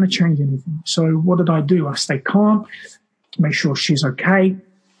isn't going to change anything. So what did I do? I stayed calm, make sure she's okay,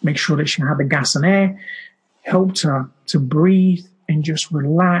 make sure that she had the gas and air, helped her to breathe and just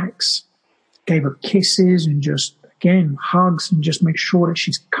relax, gave her kisses and just again, hugs and just make sure that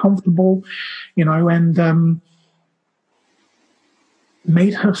she's comfortable, and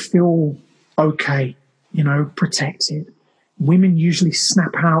made her feel okay, protected. Women usually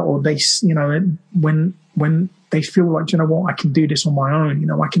snap out, or they, when they feel like, I can do this on my own,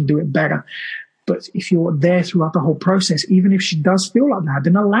 I can do it better. But if you're there throughout the whole process, even if she does feel like that,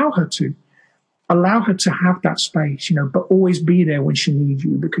 then allow her to have that space, but always be there when she needs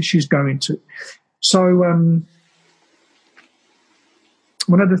you, because she's going to. So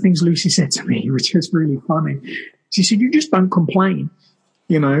one of the things Lucy said to me, which is really funny, she said, you just don't complain.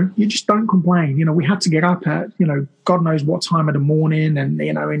 You just don't complain. We had to get up at, God knows what time of the morning,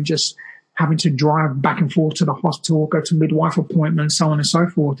 and just having to drive back and forth to the hospital, go to midwife appointments, so on and so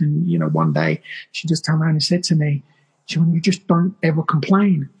forth. And, one day she just turned around and said to me, John, you just don't ever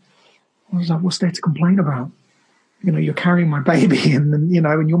complain. I was like, what's there to complain about? You're carrying my baby and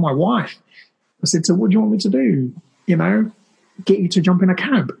you're my wife. I said, so what do you want me to do? Get you to jump in a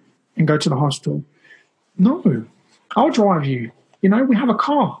cab and go to the hospital? No, I'll drive you. We have a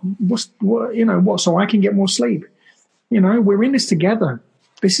car. So I can get more sleep. We're in this together.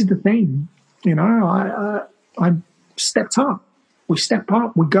 This is the thing. I stepped up. We step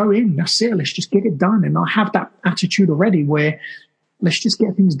up. We go in. That's it. Let's just get it done. And I have that attitude already where let's just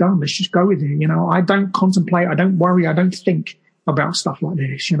get things done. Let's just go with it. I don't contemplate. I don't worry. I don't think about stuff like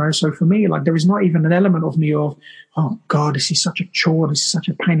this. So for me, like, there is not even an element of me of, oh God, this is such a chore. This is such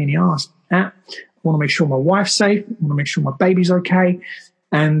a pain in the ass. I want to make sure my wife's safe. I want to make sure my baby's okay.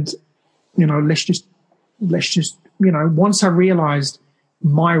 And, let's just, once I realized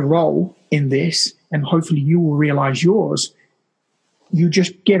my role in this, and hopefully you will realize yours, you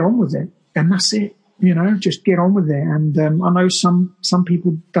just get on with it. And that's it. Just get on with it. And I know some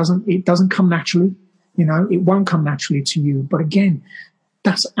people it doesn't come naturally. It won't come naturally to you. But again,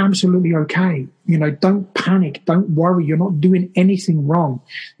 that's absolutely okay. Don't panic. Don't worry. You're not doing anything wrong.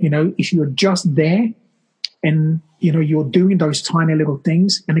 If you're just there and, you're doing those tiny little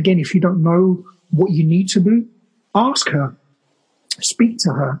things. And again, if you don't know what you need to do, ask her, speak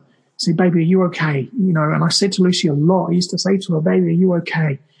to her, say, baby, are you okay? And I said to Lucy a lot, I used to say to her, baby, are you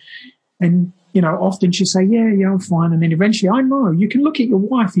okay? And, often she'd say, yeah, I'm fine. And then eventually, I know, you can look at your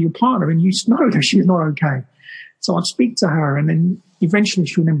wife or your partner and you know that she's not okay. So I'd speak to her, and then eventually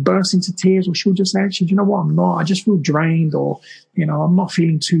she'll then burst into tears, or she'll just say, actually, you know what, I'm not, I just feel drained, or, I'm not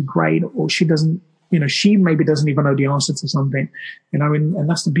feeling too great, or she doesn't, she maybe doesn't even know the answer to something, and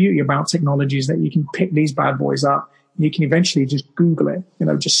that's the beauty about technology, is that you can pick these bad boys up. You can eventually just Google it,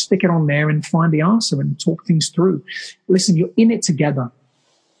 just stick it on there and find the answer and talk things through. Listen, you're in it together.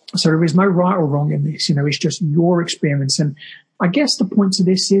 So there is no right or wrong in this, it's just your experience. And I guess the point to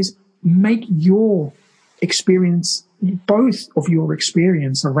this is make your experience, both of your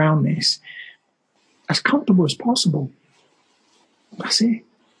experience around this, as comfortable as possible. That's it.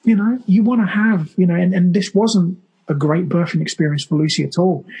 You want to have, and this wasn't a great birthing experience for Lucy at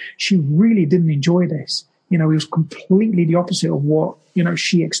all. She really didn't enjoy this. It was completely the opposite of what,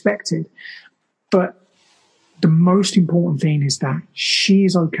 she expected. But the most important thing is that she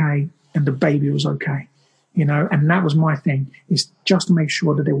is okay and the baby was okay, and that was my thing, is just to make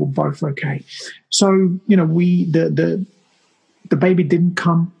sure that they were both okay. So, the baby didn't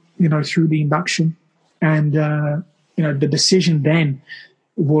come, through the induction, and, the decision then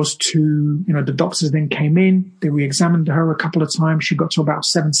was to, the doctors then came in, they re-examined her a couple of times. She got to about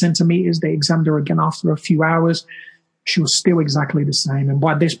 7 centimeters. They examined her again after a few hours. She was still exactly the same. And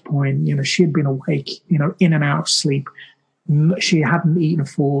by this point, she had been awake, in and out of sleep. She hadn't eaten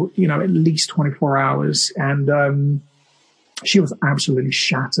for, at least 24 hours. And she was absolutely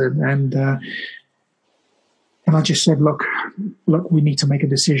shattered. And I just said, look, we need to make a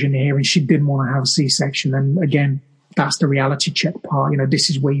decision here. And she didn't want to have a C-section. And again, that's the reality check part. This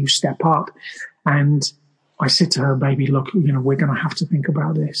is where you step up. And I said to her, baby, look, we're going to have to think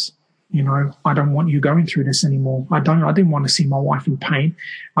about this. I don't want you going through this anymore. I didn't want to see my wife in pain.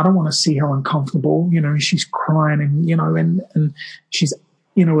 I don't want to see her uncomfortable. She's crying and, and she's,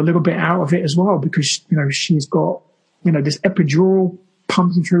 a little bit out of it as well, because, she's got, this epidural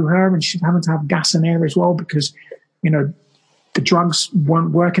pumping through her, and she's having to have gas and air as well, because, the drugs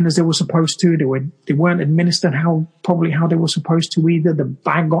weren't working as they were supposed to. They weren't administered how they were supposed to either. The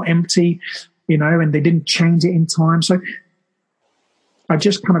bag got empty, and they didn't change it in time. So I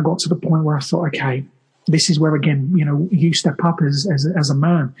just kind of got to the point where I thought, okay, this is where, again, you step up as a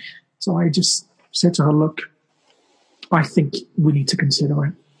man. So I just said to her, look, I think we need to consider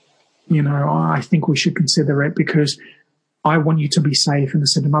it. I think we should consider it, because I want you to be safe. And I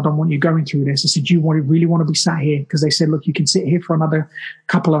said, and I don't want you going through this. I said, do you really want to be sat here? Because they said, look, you can sit here for another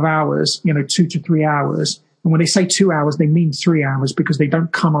couple of hours, 2 to 3 hours, And when they say 2 hours, they mean 3 hours, because they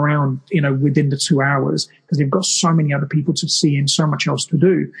don't come around, within the 2 hours, because they've got so many other people to see and so much else to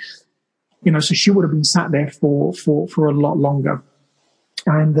do. So she would have been sat there for a lot longer.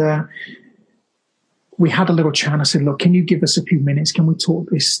 And we had a little chat. I said, look, can you give us a few minutes? Can we talk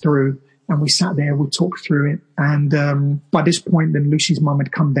this through? And we sat there, we talked through it. And by this point, then Lucy's mum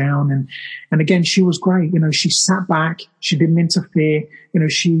had come down. And again, she was great. She sat back. She didn't interfere.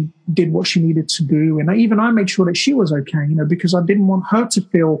 She did what she needed to do. And I made sure that she was okay, because I didn't want her to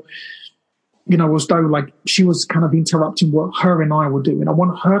feel, as though like she was kind of interrupting what her and I were doing. I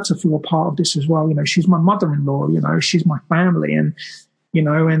want her to feel a part of this as well. She's my mother-in-law, she's my family. And,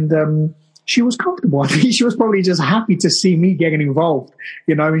 she was comfortable. I think she was probably just happy to see me getting involved,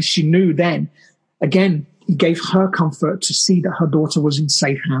 and she knew then, again, it gave her comfort to see that her daughter was in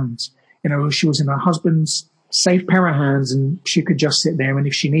safe hands. She was in her husband's safe pair of hands, and she could just sit there. And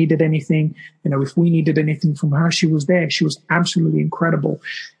if she needed anything, if we needed anything from her, she was there. She was absolutely incredible.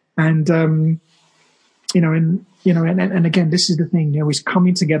 And, and again, this is the thing, it's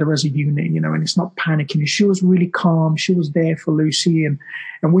coming together as a unit, and it's not panicking. And she was really calm. She was there for Lucy, and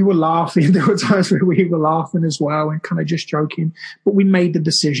we were laughing. There were times where we were laughing as well and kind of just joking. But we made the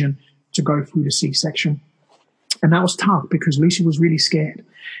decision to go through the C-section. And that was tough because Lucy was really scared.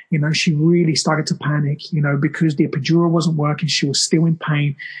 She really started to panic, because the epidural wasn't working. She was still in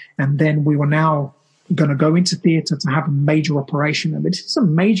pain. And then we were now going to go into theater to have a major operation. And this is a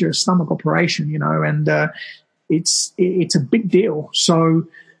major stomach operation, and it's a big deal. So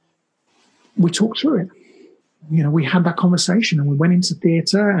we talked through it. We had that conversation and we went into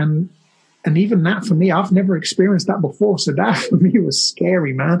theater, and even that for me, I've never experienced that before. So that for me was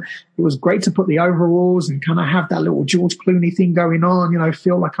scary, man. It was great to put the overalls and kind of have that little George Clooney thing going on,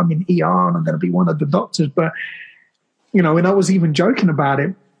 feel like I'm in ER and I'm going to be one of the doctors. But, and I was even joking about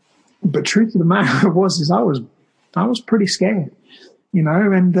it. But truth of the matter was I was pretty scared,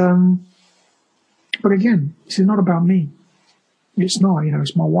 and, but again, this is not about me. It's not,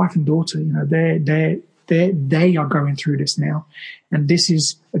 it's my wife and daughter, they are going through this now. And this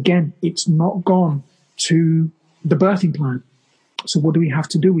is, again, it's not gone to the birthing plan. So what do we have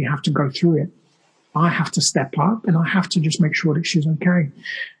to do? We have to go through it. I have to step up and I have to just make sure that she's okay.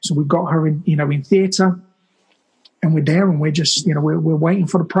 So we got her in, in theater, and we're there and we're just, we're waiting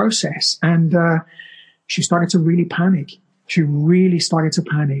for the process. And, she started to really panic. She really started to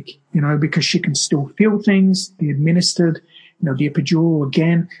panic, because she can still feel things. They administered, the epidural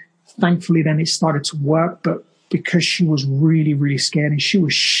again. Thankfully, then it started to work. But because she was really, really scared and she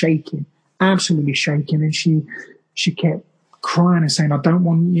was shaking, absolutely shaking. And she kept crying and saying, I don't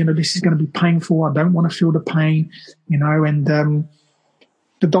want, this is going to be painful. I don't want to feel the pain, and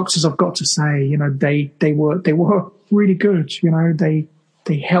the doctors, I've got to say, they were really good.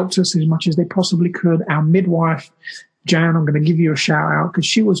 They helped us as much as they possibly could. Our midwife, Jan, I'm going to give you a shout out because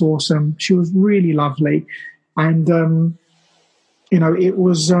she was awesome. She was really lovely. And, it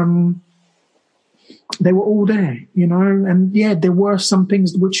was, they were all there, and yeah, there were some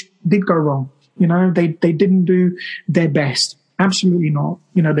things which did go wrong. They didn't do their best. Absolutely not.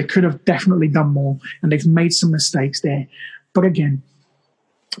 They could have definitely done more, and they've made some mistakes there. But again,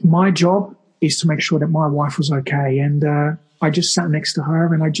 my job is to make sure that my wife was okay. And, I just sat next to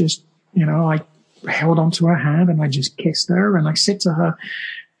her and I just, I held onto her hand and I just kissed her and I said to her,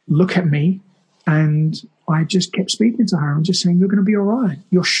 look at me. And I just kept speaking to her and just saying, you're going to be all right.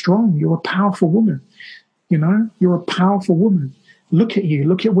 You're strong. You're a powerful woman. You're a powerful woman. Look at you.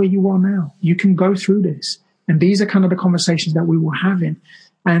 Look at where you are now. You can go through this. And these are kind of the conversations that we were having.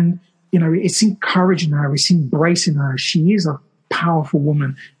 And, it's encouraging her. It's embracing her. She is a powerful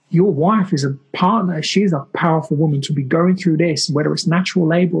woman. Your wife is a partner. She's a powerful woman to be going through this, whether it's natural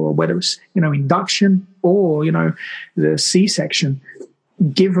labor or whether it's, induction or, the C-section.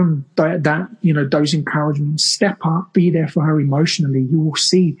 Give them that, those encouragements. Step up, be there for her emotionally. You will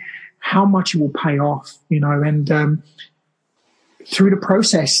see how much it will pay off, and through the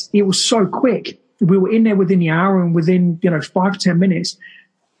process, it was so quick. We were in there within the hour, and within, 5-10 minutes,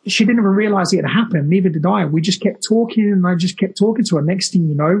 she didn't even realize it had happened. Neither did I. We just kept talking and I just kept talking to her. Next thing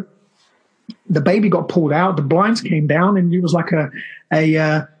you know, the baby got pulled out, the blinds came down, and it was like a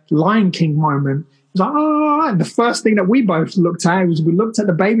Lion King moment. It was like, oh, and the first thing that we both looked at was we looked at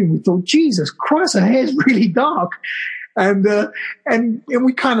the baby and we thought, Jesus Christ, her hair's really dark. And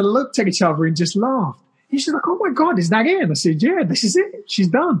we kind of looked at each other and just laughed. And she's like, oh my God, is that it? And I said, yeah, this is it. She's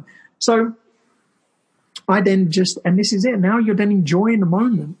done. So I then and this is it. Now you're then enjoying the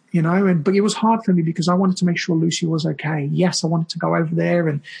moment, but it was hard for me because I wanted to make sure Lucy was okay. Yes, I wanted to go over there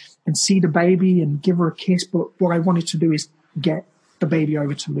and see the baby and give her a kiss. But what I wanted to do is get the baby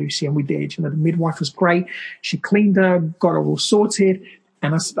over to Lucy, and we did. You know, the midwife was great. She cleaned her, got her all sorted.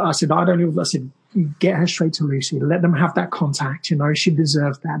 And I said, get her straight to Lucy. Let them have that contact. You know, she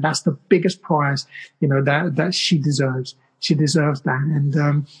deserves that. That's the biggest prize, you know, that she deserves. She deserves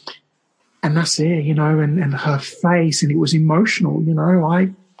that. And that's it, you know, and her face, and it was emotional, you know.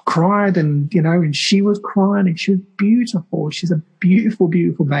 I cried, and, you know, and she was crying, and she was beautiful. She's a beautiful,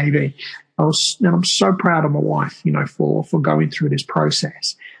 beautiful baby. And I'm so proud of my wife, you know, for going through this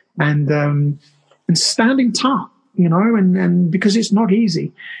process and standing tough, you know, and because it's not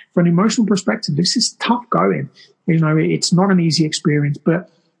easy. From an emotional perspective, this is tough going. You know, it's not an easy experience,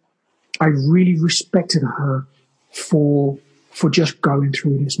 but I really respected her for just going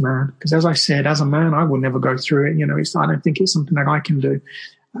through this, man. Because as I said, as a man, I will never go through it. You know, I don't think it's something that I can do.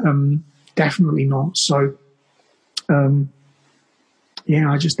 Definitely not. So,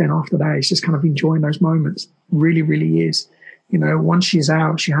 yeah, I just then after that, it's just kind of enjoying those moments. Really, really is. You know, once she's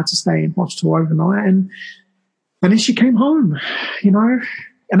out, she had to stay in hospital overnight, and then she came home, you know.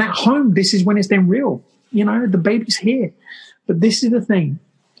 And at home, this is when it's then real. You know, the baby's here. But this is the thing.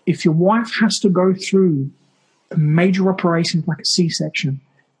 If your wife has to go through a major operation like a C-section,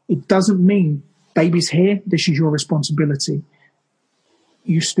 it doesn't mean baby's here, this is your responsibility.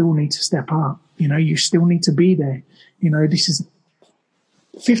 You still need to step up. You know, you still need to be there. You know, this is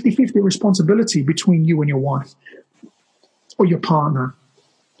 50-50 responsibility between you and your wife or your partner.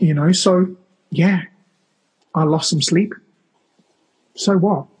 You know, so, yeah, I lost some sleep. So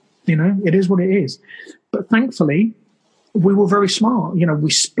what? You know, it is what it is. But thankfully, we were very smart. You know,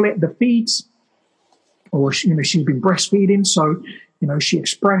 we split the feeds, or, you know, she's been breastfeeding. So, you know, she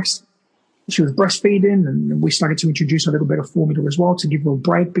expressed she was breastfeeding, and we started to introduce a little bit of formula as well to give her a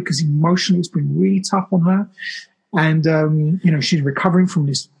break, because emotionally it's been really tough on her. And, you know, she's recovering from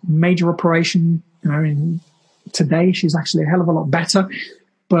this major operation, you know, and today she's actually a hell of a lot better.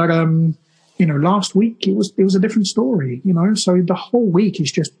 But, you know, last week it was a different story, you know. So the whole week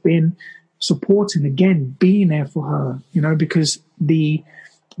has just been supporting, again, being there for her, you know, because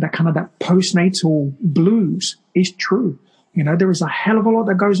that postnatal blues is true. You know, there is a hell of a lot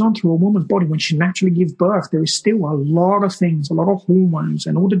that goes on through a woman's body when she naturally gives birth. There is still a lot of things, a lot of hormones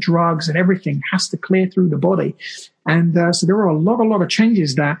and all the drugs and everything has to clear through the body. And so there are a lot of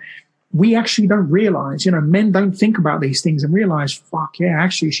changes that we actually don't realize. You know, men don't think about these things and realize, fuck yeah,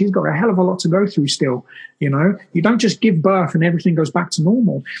 actually she's got a hell of a lot to go through still. You know, you don't just give birth and everything goes back to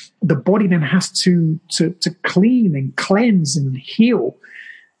normal. The body then has to clean and cleanse and heal,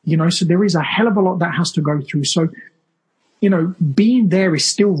 you know, so there is a hell of a lot that has to go through. So, you know, being there is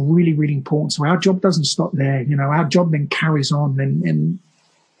still really, really important. So our job doesn't stop there. You know, our job then carries on, and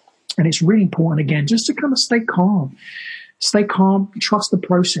it's really important, again, just to kind of stay calm, trust the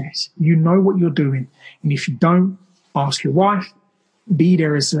process. You know what you're doing. And if you don't, ask your wife, be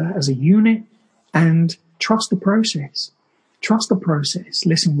there as a unit, and trust the process. Trust the process.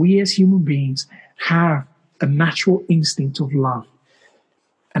 Listen, we as human beings have a natural instinct of love.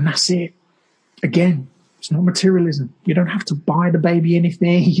 And that's it. Again, it's not materialism. You don't have to buy the baby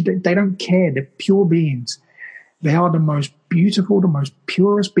anything. They don't care. They're pure beings. They are the most beautiful, the most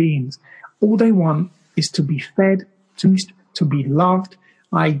purest beings. All they want is to be fed, to be loved.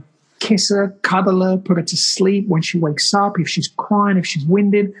 I kiss her, cuddle her, put her to sleep when she wakes up, if she's crying, if she's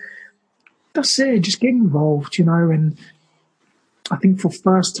winded. That's it. Just get involved, you know. And I think for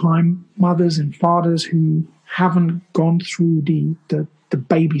first-time mothers and fathers who haven't gone through the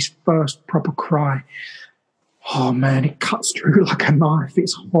baby's first proper cry, oh man, it cuts through like a knife.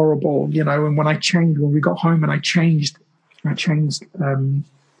 It's horrible, you know. And when we got home and I changed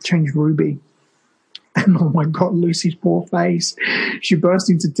Ruby, and oh my God, Lucy's poor face. She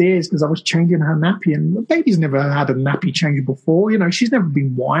burst into tears because I was changing her nappy, and the baby's never had a nappy change before. You know, she's never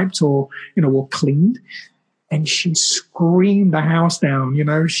been wiped or cleaned. And she screamed the house down, you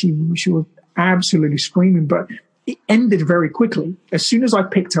know. She was absolutely screaming, but it ended very quickly. As soon as I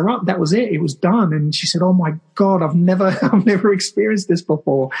picked her up, that was it. It was done. And she said, oh my God, I've never experienced this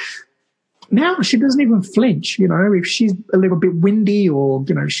before. Now she doesn't even flinch, you know. If she's a little bit windy, or,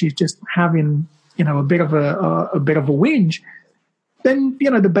 you know, she's just having, you know, a bit of a whinge, then,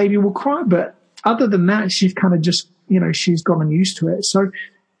 you know, the baby will cry. But other than that, she's kind of just, you know, she's gotten used to it. So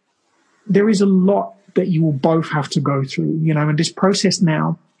there is a lot that you will both have to go through, you know, and this process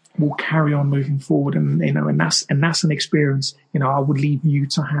now will carry on moving forward, and, you know, and that's an experience, you know, I would leave you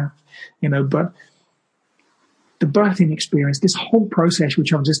to have, you know. But the birthing experience, this whole process,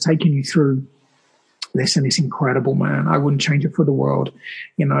 which I've just taken you through, listen, it's incredible, man. I wouldn't change it for the world,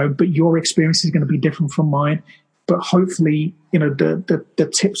 you know, but your experience is going to be different from mine. But hopefully, you know, the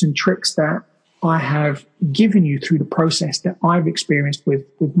tips and tricks that I have given you through the process that I've experienced with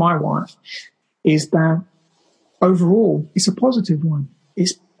my wife is that overall it's a positive one.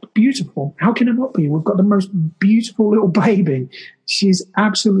 It's beautiful. How can it not be? We've got the most beautiful little baby. She's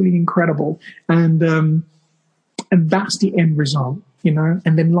absolutely incredible. And that's the end result, you know,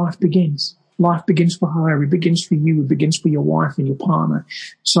 and then life begins. Life begins for her. It begins for you. It begins for your wife and your partner.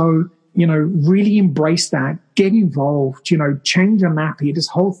 So, you know, really embrace that, get involved, you know, change a nappy. This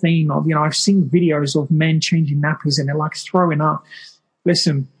whole thing of, you know, I've seen videos of men changing nappies and they're like throwing up.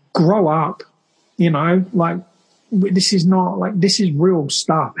 Listen, grow up, you know, like this is not like, this is real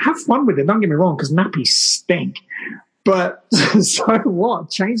stuff. Have fun with it. Don't get me wrong, because nappies stink. But so what?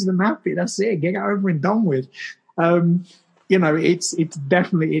 Change the nappy. That's it. Get it over and done with. You know, it's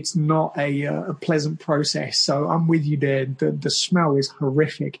definitely, it's not a pleasant process. So I'm with you there. The smell is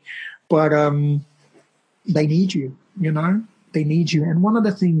horrific, but they need you, you know, they need you. And one of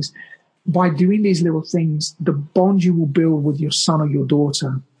the things, by doing these little things, the bond you will build with your son or your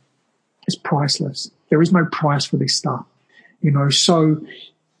daughter is priceless. There is no price for this stuff, you know. So,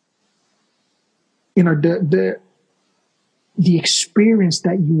 you know, the experience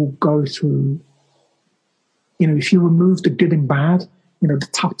that you will go through, you know, if you remove the good and bad, you know, the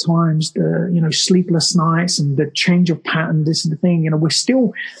tough times, the, you know, sleepless nights and the change of pattern, this is the thing, you know, we're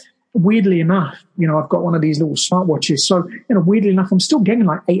still, weirdly enough, you know, I've got one of these little smartwatches. So, you know, weirdly enough, I'm still getting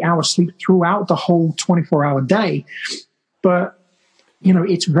like 8 hours sleep throughout the whole 24-hour day. But, you know,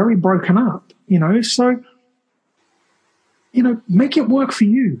 it's very broken up, you know. So, you know, make it work for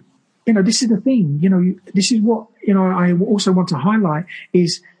you. You know, this is the thing, you know, this is what, you know, I also want to highlight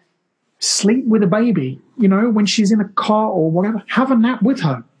is sleep with a baby, you know, when she's in a car or whatever, have a nap with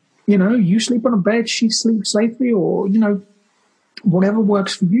her. You know, you sleep on a bed, she sleeps safely, or, you know, whatever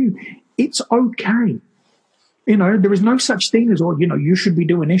works for you. It's okay. You know, there is no such thing as, oh, you know, you should be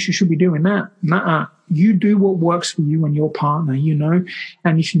doing this, you should be doing that. Nuh-uh. You do what works for you and your partner, you know,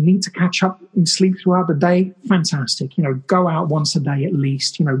 and if you need to catch up and sleep throughout the day, fantastic. You know, go out once a day at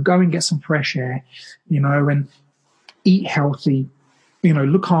least, you know, go and get some fresh air, you know, and eat healthy. You know,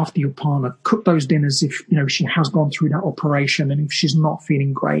 look after your partner, cook those dinners if, you know, she has gone through that operation and if she's not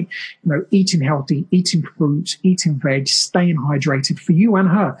feeling great, you know, eating healthy, eating fruits, eating veg, staying hydrated for you and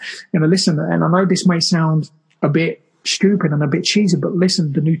her. You know, listen, and I know this may sound a bit stupid and a bit cheesy, but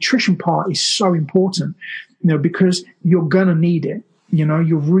listen, the nutrition part is so important, you know, because you're going to need it. You know,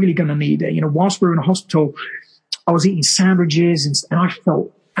 you're really going to need it. You know, whilst we were in the hospital, I was eating sandwiches and I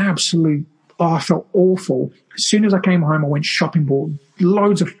felt I felt awful. As soon as I came home, I went shopping, bought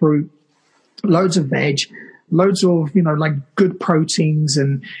loads of fruit, loads of veg, loads of, you know, like good proteins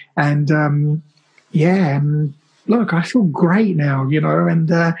and yeah. And look, I feel great now, you know,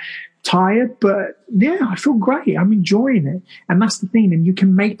 and tired, but yeah, I feel great. I'm enjoying it. And that's the thing. And you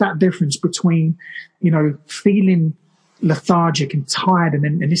can make that difference between, you know, feeling lethargic and tired.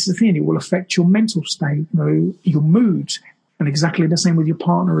 And this is the thing, it will affect your mental state, you know, your mood, and exactly the same with your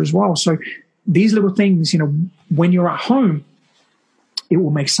partner as well. So these little things, you know, when you're at home, it will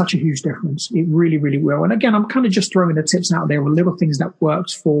make such a huge difference. It really, really will. And again, I'm kind of just throwing the tips out there with little things that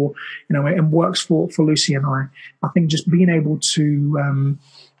works for, you know, and works for Lucy and I. I think just being able to,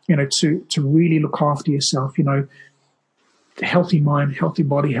 you know, to really look after yourself, you know, healthy mind, healthy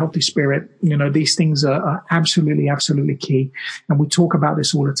body, healthy spirit, you know, these things are absolutely, absolutely key. And we talk about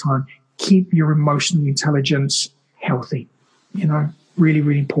this all the time. Keep your emotional intelligence healthy, you know, really,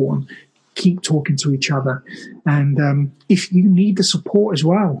 really important. Keep talking to each other. And if you need the support as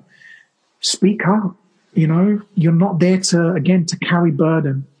well, speak up. You know, you're not there to carry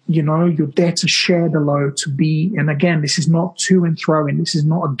burden. You know, you're there to share the load, to be, and again, this is not to and throwing. This is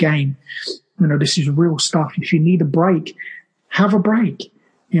not a game. You know, this is real stuff. If you need a break, have a break.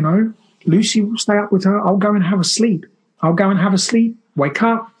 You know, Lucy will stay up with her. I'll go and have a sleep. Wake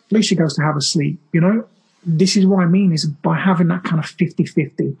up. Lucy goes to have a sleep. You know, this is what I mean is by having that kind of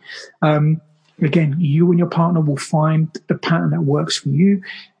 50-50. Again, you and your partner will find the pattern that works for you.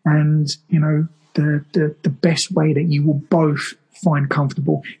 And, you know, the best way that you will both find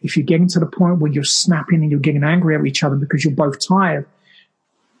comfortable. If you're getting to the point where you're snapping and you're getting angry at each other because you're both tired,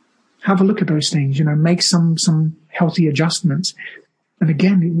 have a look at those things, you know, make some healthy adjustments. And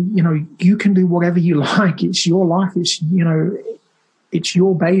again, you know, you can do whatever you like. It's your life. It's, you know, it's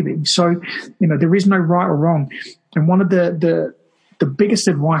your baby. So, you know, there is no right or wrong. And one of the biggest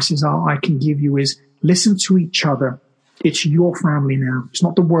advices I can give you is listen to each other. It's your family now. It's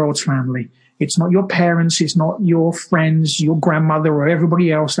not the world's family. It's not your parents. It's not your friends, your grandmother, or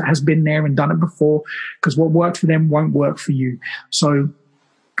everybody else that has been there and done it before, because what worked for them won't work for you. So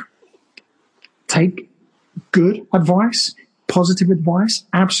take good advice, positive advice,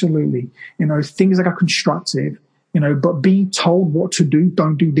 absolutely. Things that are constructive, but being told what to do,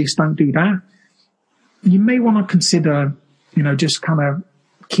 don't do this, don't do that. You may want to consider, just kind of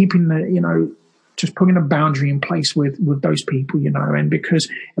keeping just putting a boundary in place with those people, and because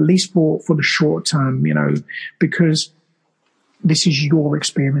at least for the short term, because this is your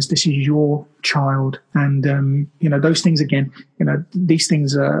experience, this is your child. And, those things, again, these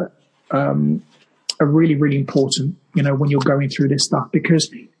things are really, really important, when you're going through this stuff, because,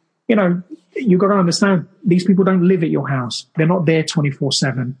 you've got to understand these people don't live at your house. They're not there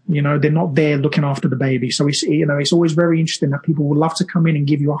 24/7. They're not there looking after the baby. So it's always very interesting that people would love to come in and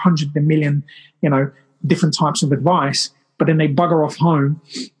give you 100 million, different types of advice, but then they bugger off home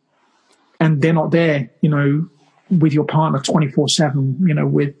and they're not there, with your partner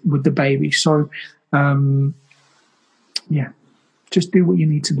 24/7, with the baby. So, just do what you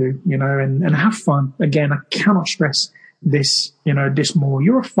need to do, and have fun. Again, I cannot stress this, this more.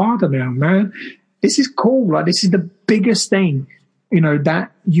 You're a father now, man. This is cool. Like, this is the biggest thing,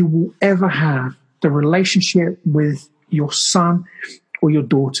 that you will ever have. The relationship with your son or your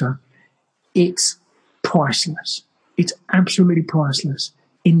daughter. It's priceless. It's absolutely priceless.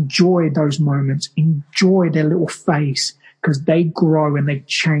 Enjoy those moments. Enjoy their little face, because they grow and they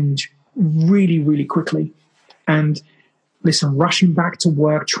change really, really quickly. And listen, rushing back to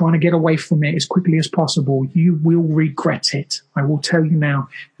work, trying to get away from it as quickly as possible, you will regret it. I will tell you now,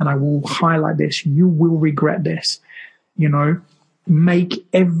 and I will highlight this. You will regret this. Make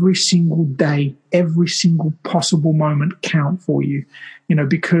every single day, every single possible moment count for you,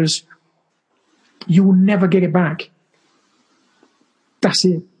 because you will never get it back. That's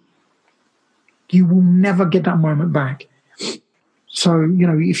it. You will never get that moment back. So,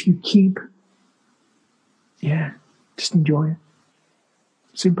 if you keep, just enjoy it.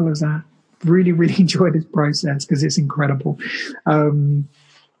 Simple as that. Really, really enjoy this process, because it's incredible.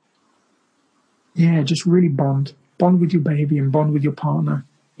 Just really bond with your baby and bond with your partner.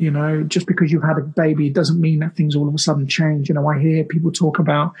 Just because you've had a baby, it doesn't mean that things all of a sudden change. I hear people talk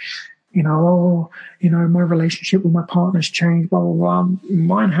about, my relationship with my partner's changed, blah, blah, blah.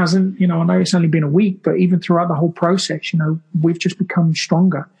 Mine hasn't. I know it's only been a week, but even throughout the whole process, we've just become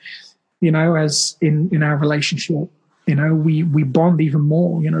stronger, as in our relationship. We bond even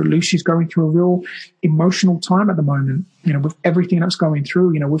more. Lucy's going through a real emotional time at the moment, with everything that's going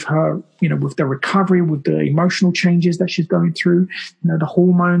through, with her, with the recovery, with the emotional changes that she's going through, the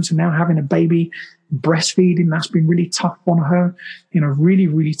hormones, and now having a baby, breastfeeding, that's been really tough on her, really,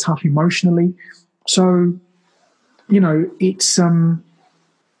 really tough emotionally. So, it's,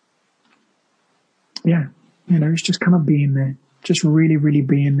 it's just kind of being there, just really, really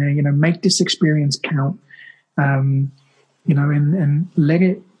being there, make this experience count. And let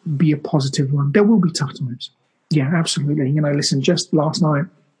it be a positive one. There will be tough times. Yeah, absolutely. Listen, just last night,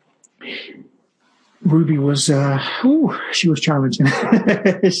 Ruby was, she was challenging.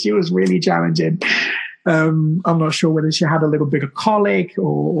 She was really challenging. I'm not sure whether she had a little bit of colic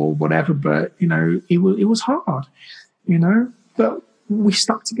or whatever, but, it was hard, but we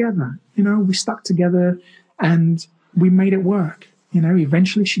stuck together, and we made it work.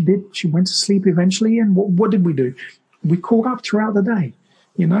 Eventually she went to sleep eventually. And what did we do? We caught up throughout the day.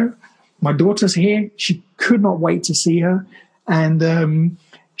 My daughter's here. She could not wait to see her. And,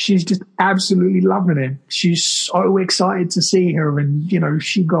 she's just absolutely loving it. She's so excited to see her. And,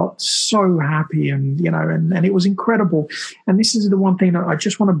 she got so happy and it was incredible. And this is the one thing that I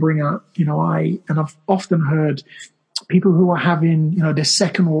just want to bring up. I've often heard people who are having, their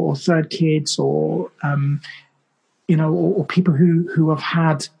second or third kids or people who have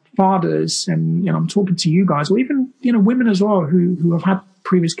had fathers, and I'm talking to you guys, or even women as well who have had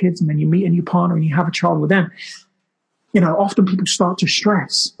previous kids, and then you meet a new partner and you have a child with them. Often people start to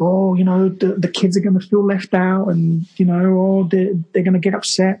stress. The kids are going to feel left out, and they're going to get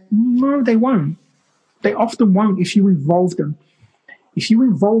upset. No, they won't. They often won't if you involve them. If you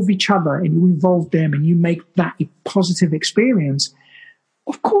involve each other and you involve them and you make that a positive experience,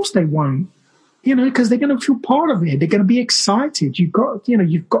 of course they won't. Because they're going to feel part of it. They're going to be excited. You've got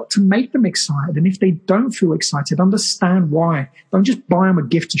to make them excited. And if they don't feel excited, understand why. Don't just buy them a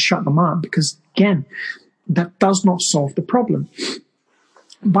gift to shut them up, because again, that does not solve the problem.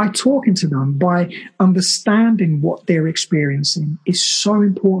 By talking to them, by understanding what they're experiencing is so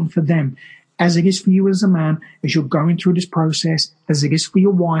important for them, as it is for you as a man, as you're going through this process, as it is for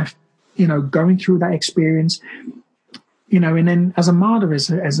your wife, going through that experience. And then as a mother, as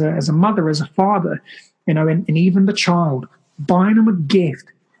a father, and even the child, buying them a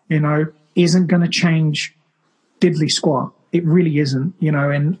gift, isn't going to change diddly squat. It really isn't,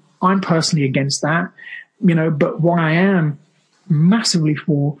 and I'm personally against that, but what I am massively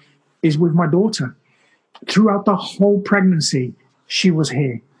for is with my daughter. Throughout the whole pregnancy, she was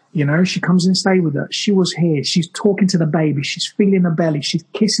here. You know, she comes and stay with us. She was here. She's talking to the baby. She's feeling the belly. She's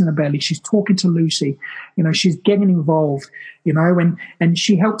kissing the belly. She's talking to Lucy. You know, she's getting involved, you know, and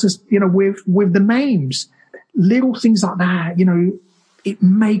she helped us, you know, with the names, little things like that. You know, it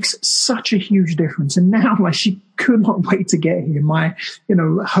makes such a huge difference. And now, like, she could not wait to get here.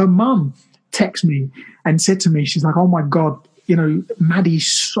 Her mum texted me and said to me, she's like, oh my God, you know, Maddie's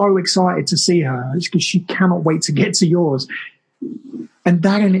so excited to see her because she cannot wait to get to yours. And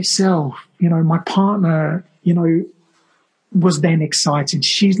that in itself, you know, my partner, you know, was then excited.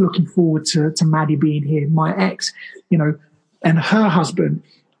 She's looking forward to Maddie being here. My ex, you know, and her husband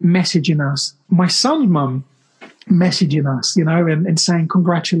messaging us. My son's mum messaging us, you know, and saying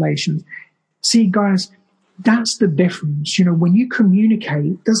congratulations. See, guys, that's the difference. You know, when you communicate,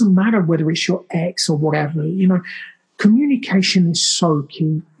 it doesn't matter whether it's your ex or whatever, you know, communication is so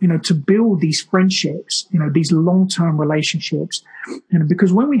key, you know, to build these friendships, you know, these long-term relationships. You know,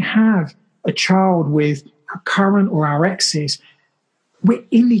 because when we have a child with our current or our exes, we're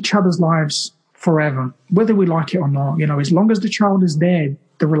in each other's lives forever, whether we like it or not. You know, as long as the child is there,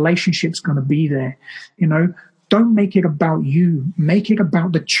 the relationship's going to be there. You know, don't make it about you. Make it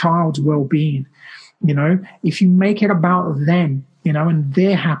about the child's well-being. You know, if you make it about them, you know, and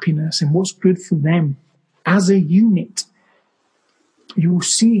their happiness and what's good for them as a unit, you will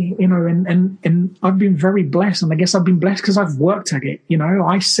see, you know, and I've been very blessed. And I guess I've been blessed because I've worked at it. You know,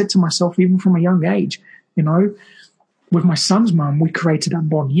 I said to myself, even from a young age, you know, with my son's mum, we created that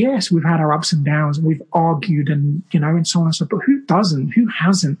bond. Yes, we've had our ups and downs and we've argued and, you know, and so on and so forth. But who doesn't? Who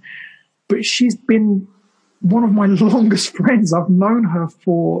hasn't? But she's been one of my longest friends. I've known her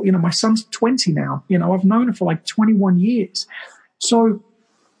for, you know, my son's 20 now. You know, I've known her for like 21 years. So,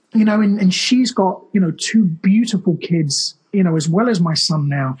 you know, and she's got, you know, two beautiful kids, you know, as well as my son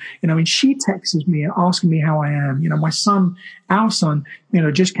now, you know, and she texts me asking me how I am. You know, our son, you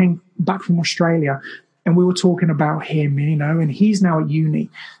know, just came back from Australia and we were talking about him, you know, and he's now at uni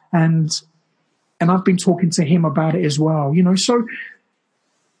and I've been talking to him about it as well, you know, so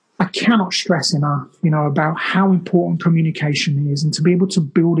I cannot stress enough, you know, about how important communication is and to be able to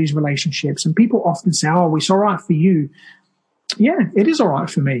build these relationships. And people often say, oh, it's all right for you. Yeah, it is all right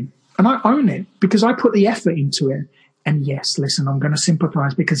for me. And I own it because I put the effort into it. And yes, listen, I'm going to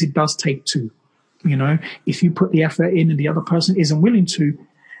sympathize because it does take two. You know, if you put the effort in and the other person isn't willing to,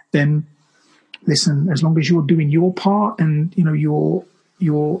 then listen, as long as you're doing your part and, you know, you're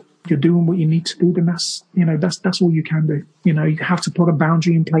doing what you need to do, then that's, you know, that's all you can do. You know, you have to put a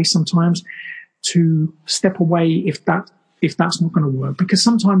boundary in place sometimes to step away if that's not going to work, because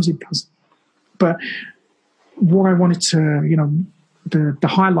sometimes it does. But what I wanted to, you know, the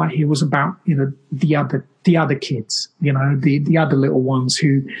highlight here was about, you know, the other kids, you know, the other little ones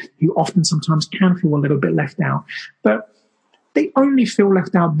who often sometimes can feel a little bit left out, but they only feel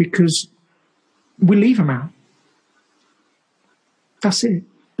left out because we leave them out. That's it.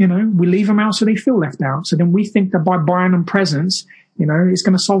 You know, we leave them out so they feel left out. So then we think that by buying them presents, you know, it's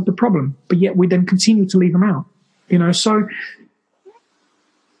going to solve the problem, but yet we then continue to leave them out, you know. So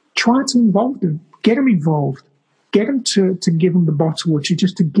try to involve them, get them involved. Get them to give them the bottle, or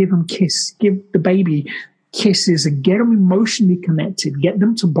just to give them give the baby kisses and get them emotionally connected, get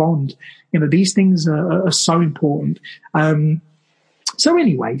them to bond. You know, these things are so important. So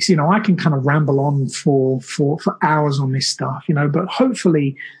anyways, you know, I can kind of ramble on for hours on this stuff, you know, but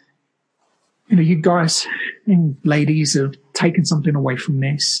hopefully, you know, you guys and ladies have taken something away from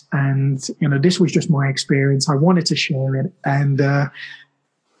this. And, you know, this was just my experience. I wanted to share it. And,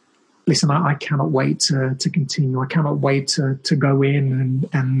 listen, I cannot wait to continue. I cannot wait to go in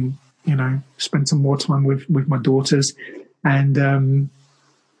and you know, spend some more time with my daughters and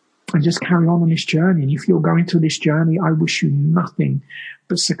just carry on this journey. And if you're going through this journey, I wish you nothing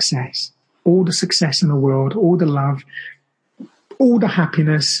but success, all the success in the world, all the love, all the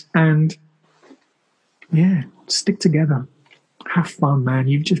happiness, and yeah, stick together. Have fun, man.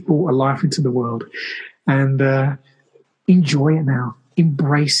 You've just brought a life into the world and enjoy it now.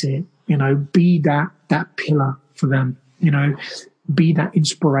 Embrace it. You know, be that pillar for them, you know, be that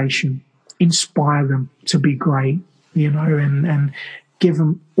inspiration, inspire them to be great, you know, and give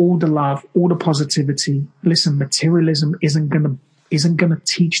them all the love, all the positivity. Listen, materialism isn't gonna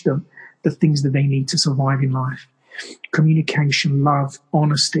teach them the things that they need to survive in life. Communication, love,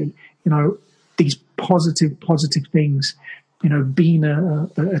 honesty, you know, these positive things, you know, being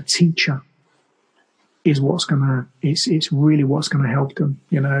a teacher is it's really what's gonna help them,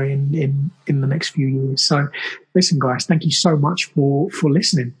 you know, in the next few years. So listen, guys, thank you so much for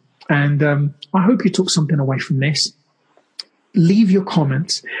listening. And I hope you took something away from this. leave your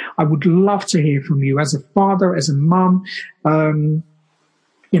comments. I would love to hear from you as a father, as a mum.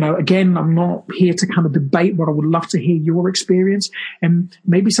 Again, I'm not here to kind of debate, but I would love to hear your experience and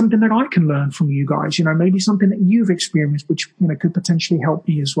maybe something that I can learn from you guys, maybe something that you've experienced, which, could potentially help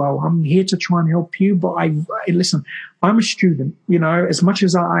me as well. I'm here to try and help you, but listen, I'm a student, as much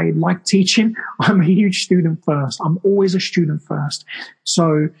as I like teaching, I'm a huge student first. I'm always a student first.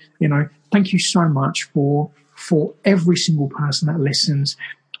 So, thank you so much for every single person that listens,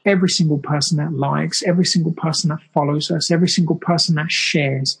 every single person that likes, every single person that follows us, every single person that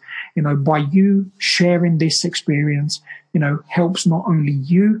shares. By you sharing this experience, helps not only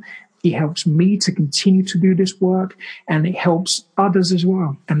you, it helps me to continue to do this work, and it helps others as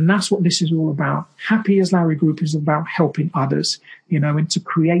well. And that's what this is all about. Happy as Larry Group is about helping others, and to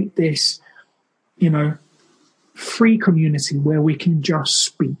create this, free community where we can just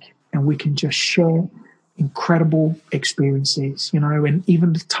speak and we can just share incredible experiences, and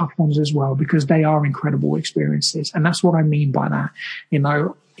even the tough ones as well, because they are incredible experiences. And that's what I mean by that.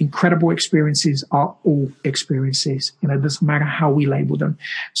 Incredible experiences are all experiences. It doesn't matter how we label them.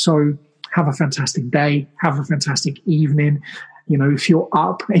 So have a fantastic day. Have a fantastic evening. If you're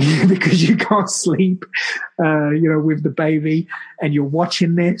up because you can't sleep, with the baby and you're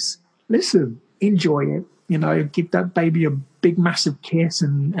watching this, listen, enjoy it. Give that baby a big, massive kiss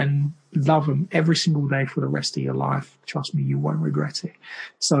and love them every single day for the rest of your life. Trust me, you won't regret it.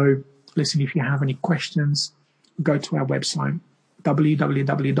 So listen, if you have any questions, go to our website,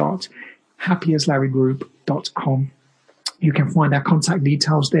 www.happyaslarrygroup.com. You can find our contact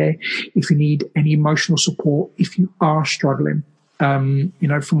details there. If you need any emotional support, if you are struggling, from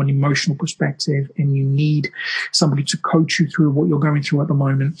an emotional perspective, and you need somebody to coach you through what you're going through at the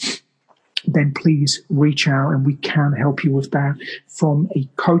moment, then please reach out and we can help you with that from a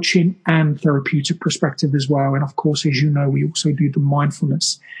coaching and therapeutic perspective as well. And of course, as you know, we also do the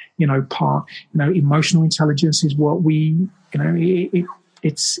mindfulness, part. Emotional intelligence is what we,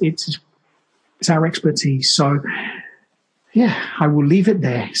 it's our expertise. So yeah, I will leave it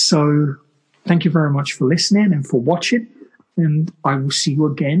there. So thank you very much for listening and for watching, and I will see you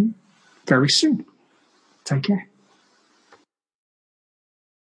again very soon. Take care.